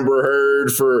sued Amber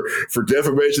Heard for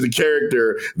defamation of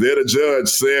character. Then a judge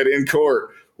said in court,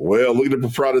 well, looking at the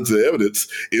product of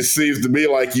evidence, it seems to me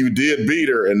like you did beat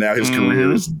her, and now his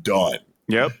career is done.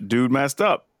 Yep, dude messed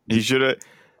up. He should have,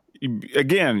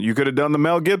 again, you could have done the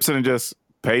Mel Gibson and just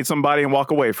paid somebody and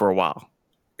walk away for a while.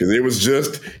 Because it was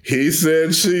just, he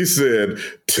said, she said,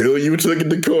 till you took it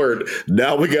to court.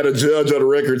 Now we got a judge on the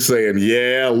record saying,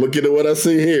 yeah, look at what I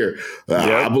see here.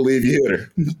 I believe you hit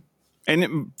her.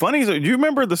 And funny, do you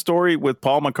remember the story with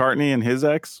Paul McCartney and his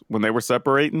ex when they were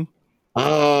separating?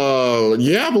 Oh,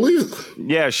 yeah, I believe it.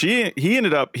 Yeah, he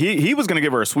ended up, he was going to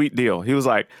give her a sweet deal. He was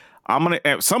like, I'm going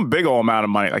to, some big old amount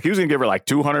of money. Like, he was going to give her like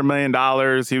 $200 million.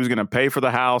 He was going to pay for the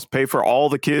house, pay for all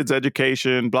the kids'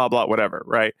 education, blah, blah, whatever.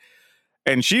 Right.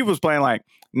 And she was playing like,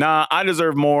 nah, I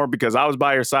deserve more because I was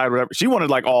by your side, whatever. She wanted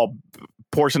like all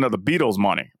portion of the Beatles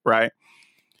money. Right.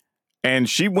 And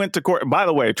she went to court. By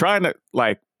the way, trying to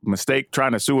like mistake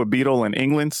trying to sue a Beatle in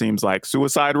England seems like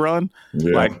Suicide Run.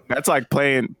 Yeah. Like that's like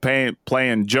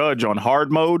playing judge on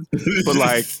hard mode, but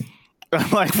like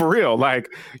like for real, like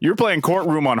you're playing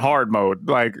courtroom on hard mode.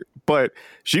 Like, but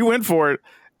she went for it,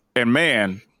 and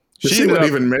man, she wasn't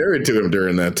even married to him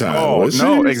during that time. Oh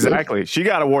no, exactly. She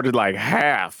got awarded like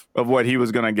half of what he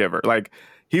was going to give her. Like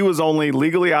he was only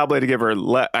legally obligated to give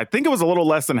her. I think it was a little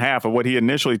less than half of what he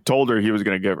initially told her he was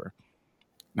going to give her.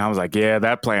 And I was like, yeah,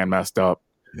 that plan messed up.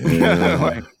 Yeah.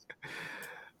 Like,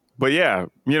 but yeah,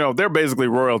 you know, they're basically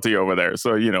royalty over there.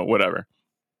 So, you know, whatever.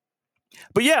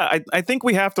 But yeah, I think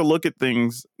we have to look at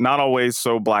things not always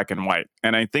so black and white.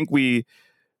 And I think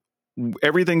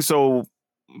everything's so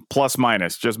plus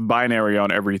minus, just binary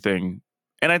on everything.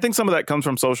 And I think some of that comes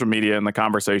from social media and the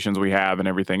conversations we have and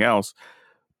everything else.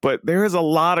 But there is a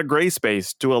lot of gray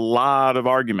space to a lot of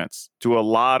arguments, to a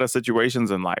lot of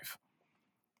situations in life.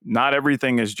 Not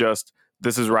everything is just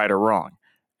this is right or wrong.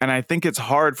 And I think it's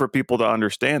hard for people to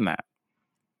understand that.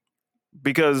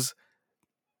 Because,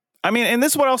 I mean, and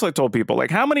this is what else I told people,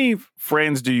 like, how many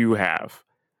friends do you have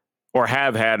or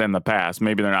have had in the past?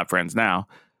 Maybe they're not friends now,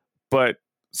 but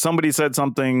somebody said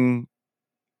something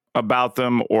about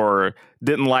them or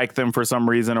didn't like them for some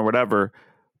reason or whatever,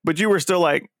 but you were still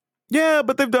like, yeah,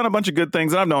 but they've done a bunch of good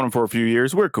things and I've known them for a few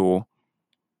years. We're cool.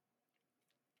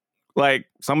 Like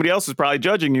somebody else is probably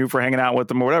judging you for hanging out with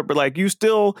them or whatever, but like you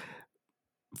still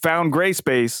found gray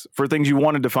space for things you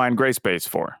wanted to find gray space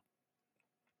for.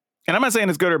 And I'm not saying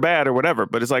it's good or bad or whatever,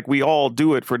 but it's like we all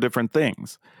do it for different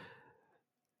things.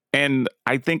 And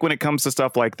I think when it comes to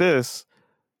stuff like this,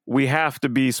 we have to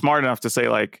be smart enough to say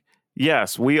like,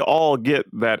 yes, we all get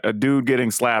that a dude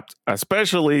getting slapped,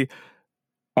 especially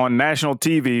on national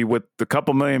TV with a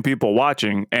couple million people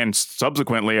watching and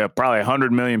subsequently probably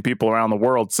 100 million people around the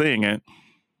world seeing it.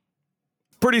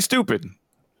 Pretty stupid.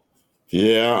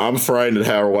 Yeah, I'm frightened at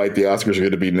how white the Oscars are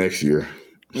going to be next year.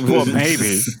 Well,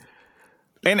 maybe.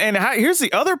 And here's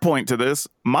the other point to this.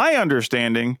 My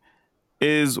understanding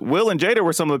is Will and Jada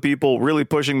were some of the people really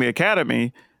pushing the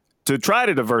Academy to try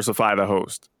to diversify the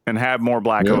host and have more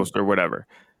black hosts or whatever.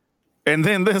 And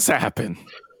then this happened.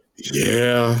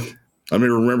 Yeah. I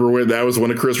mean, remember when that was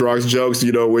one of Chris Rock's jokes,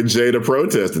 you know, when Jada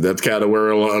protested. That's kind of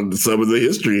where some of the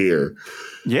history here.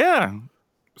 Yeah.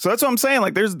 So that's what I'm saying.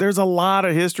 Like, there's a lot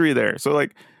of history there. So,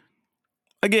 like,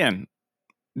 again,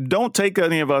 don't take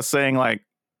any of us saying, like,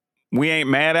 we ain't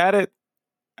mad at it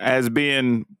as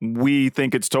being we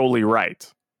think it's totally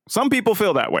right. Some people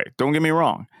feel that way. Don't get me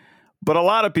wrong. But a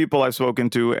lot of people I've spoken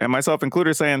to, and myself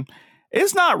included, saying,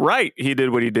 it's not right he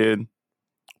did what he did,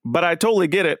 but I totally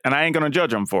get it, and I ain't going to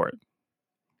judge him for it.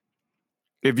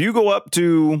 If you go up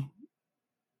to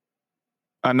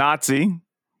a Nazi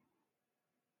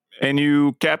and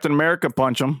you Captain America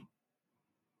punch him,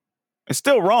 it's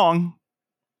still wrong,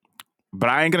 but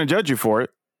I ain't going to judge you for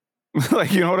it.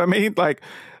 Like, you know what I mean? Like,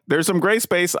 there's some gray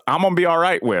space I'm going to be all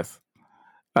right with.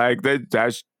 Like, it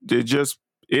just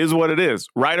is what it is.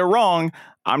 Right or wrong,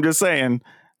 I'm just saying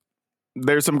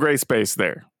there's some gray space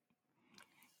there.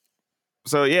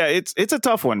 So, yeah, it's a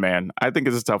tough one, man. I think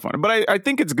it's a tough one. But I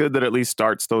think it's good that at least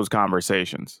starts those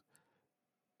conversations.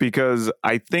 Because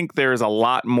I think there are a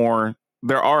lot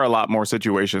more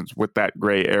situations with that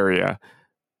gray area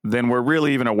than we're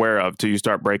really even aware of till you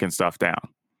start breaking stuff down.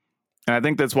 And I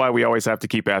think that's why we always have to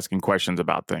keep asking questions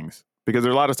about things. Because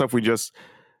there's a lot of stuff we just,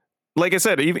 like I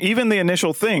said, even the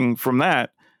initial thing from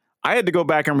that, I had to go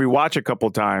back and rewatch a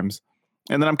couple times.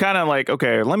 And then I'm kind of like,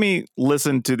 okay, let me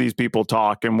listen to these people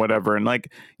talk and whatever. And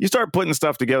like, you start putting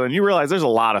stuff together and you realize there's a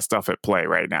lot of stuff at play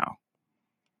right now.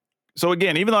 So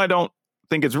again, even though I don't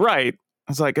think it's right,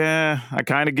 I was like, I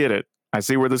kind of get it. I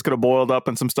see where this could have boiled up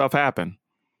and some stuff happened.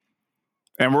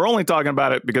 And we're only talking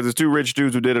about it because it's two rich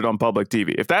dudes who did it on public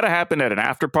TV. If that had happened at an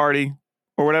after party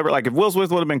or whatever, like if Will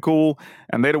Smith would have been cool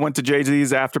and they'd have went to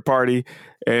Jay-Z's after party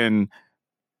and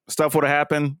stuff would have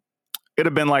happened, it'd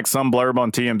have been like some blurb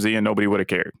on TMZ and nobody would have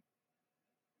cared.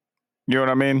 You know what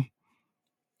I mean?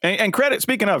 And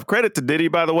speaking of credit to Diddy,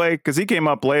 by the way, because he came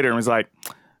up later and was like,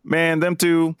 man, them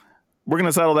two, we're going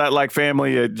to settle that like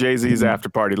family at Jay-Z's after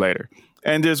party later.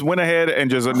 And just went ahead and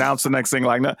just announced the next thing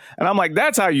like that. And I'm like,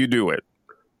 that's how you do it.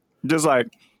 Just like,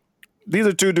 these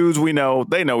are two dudes we know.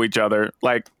 They know each other.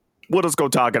 Like, we'll just go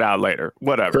talk it out later.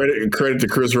 Whatever. Credit to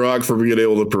Chris Rock for being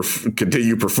able to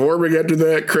continue performing after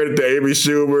that. Credit to Amy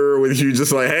Schumer with you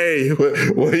just like, hey,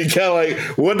 well, you kind of like,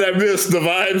 what did I miss? The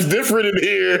vibe's different in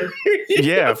here.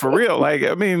 Yeah, for real. Like,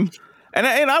 I mean, and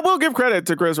I will give credit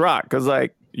to Chris Rock because,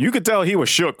 like, you could tell he was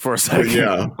shook for a second.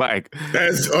 Yeah. Like,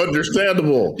 that's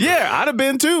understandable. Yeah, I'd have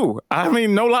been too. I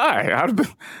mean, no lie. I'd have been,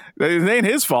 it ain't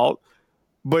his fault.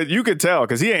 but you could tell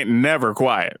because he ain't never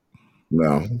quiet.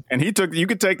 No. And you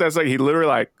could take that, like, he literally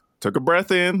like took a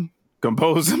breath in,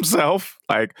 composed himself,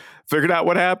 like figured out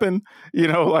what happened,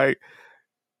 like,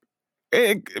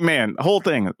 man, whole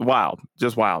thing, wild,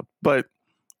 just wild. But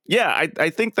yeah, I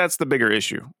think that's the bigger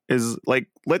issue is like,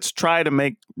 let's try to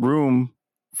make room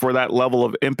for that level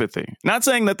of empathy. Not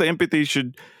saying that the empathy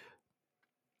should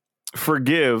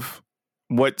forgive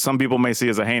what some people may see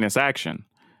as a heinous action,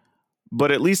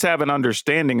 but at least have an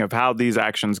understanding of how these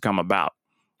actions come about.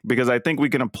 Because I think we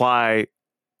can apply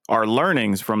our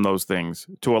learnings from those things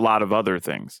to a lot of other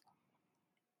things,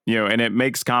 and it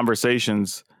makes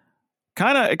conversations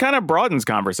it kind of broadens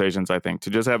conversations, I think, to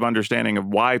just have understanding of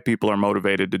why people are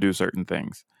motivated to do certain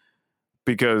things.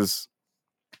 Because,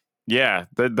 yeah,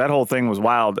 that whole thing was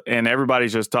wild. And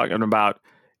everybody's just talking about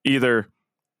either,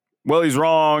 well, he's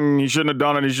wrong, he shouldn't have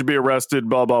done it, he should be arrested,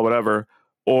 blah, blah, whatever.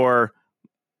 Or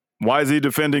why is he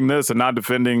defending this and not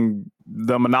defending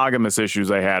the monogamous issues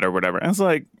they had or whatever? And it's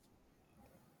like,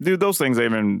 dude, those things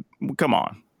come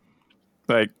on.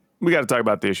 Like, we got to talk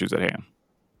about the issues at hand.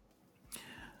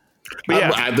 But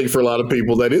yeah. I think for a lot of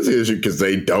people that is the issue because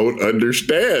they don't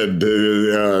understand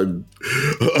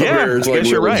marriage like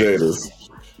Will and Jada's.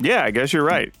 Yeah, I guess you're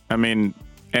right. I mean,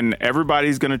 and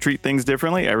everybody's going to treat things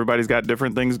differently. Everybody's got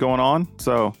different things going on.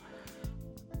 So,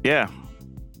 yeah,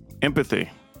 empathy.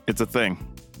 It's a thing.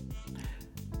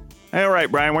 All right,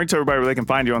 Brian, why don't you tell everybody where they can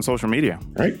find you on social media?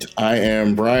 Right. I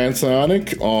am Brian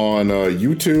Sonic on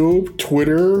YouTube,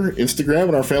 Twitter, Instagram,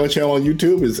 and our family channel on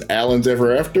YouTube is Alan's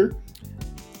Ever After.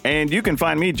 And you can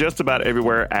find me just about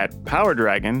everywhere at Power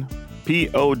Dragon,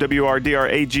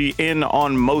 POWRDRAGN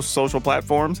on most social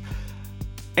platforms.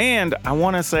 And I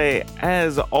want to say,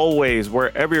 as always,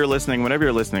 wherever you're listening, whenever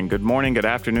you're listening, good morning, good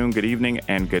afternoon, good evening,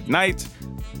 and good night.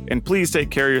 And please take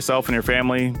care of yourself and your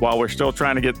family while we're still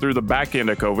trying to get through the back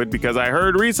end of COVID, because I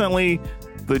heard recently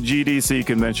the GDC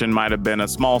convention might have been a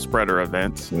small spreader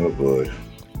event. Oh, boy.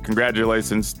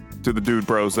 Congratulations to the dude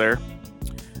bros there.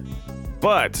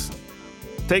 But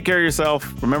take care of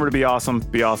yourself. Remember to be awesome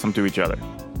to each other.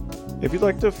 If you'd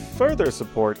like to further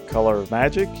support Color of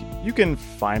Magic, you can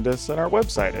find us on our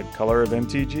website at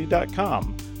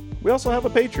colorofmtg.com. We also have a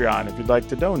Patreon if you'd like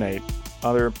to donate.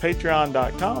 Under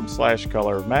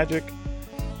patreon.com/colorofmagic.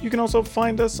 You can also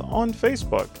find us on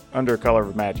Facebook under Color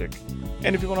of Magic.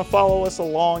 And if you want to follow us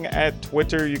along at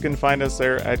Twitter, you can find us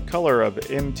there at Color of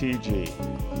MTG.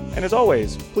 And as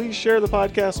always, please share the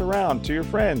podcast around to your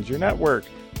friends, your network,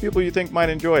 people you think might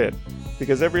enjoy it,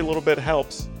 because every little bit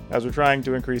helps as we're trying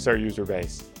to increase our user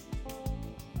base.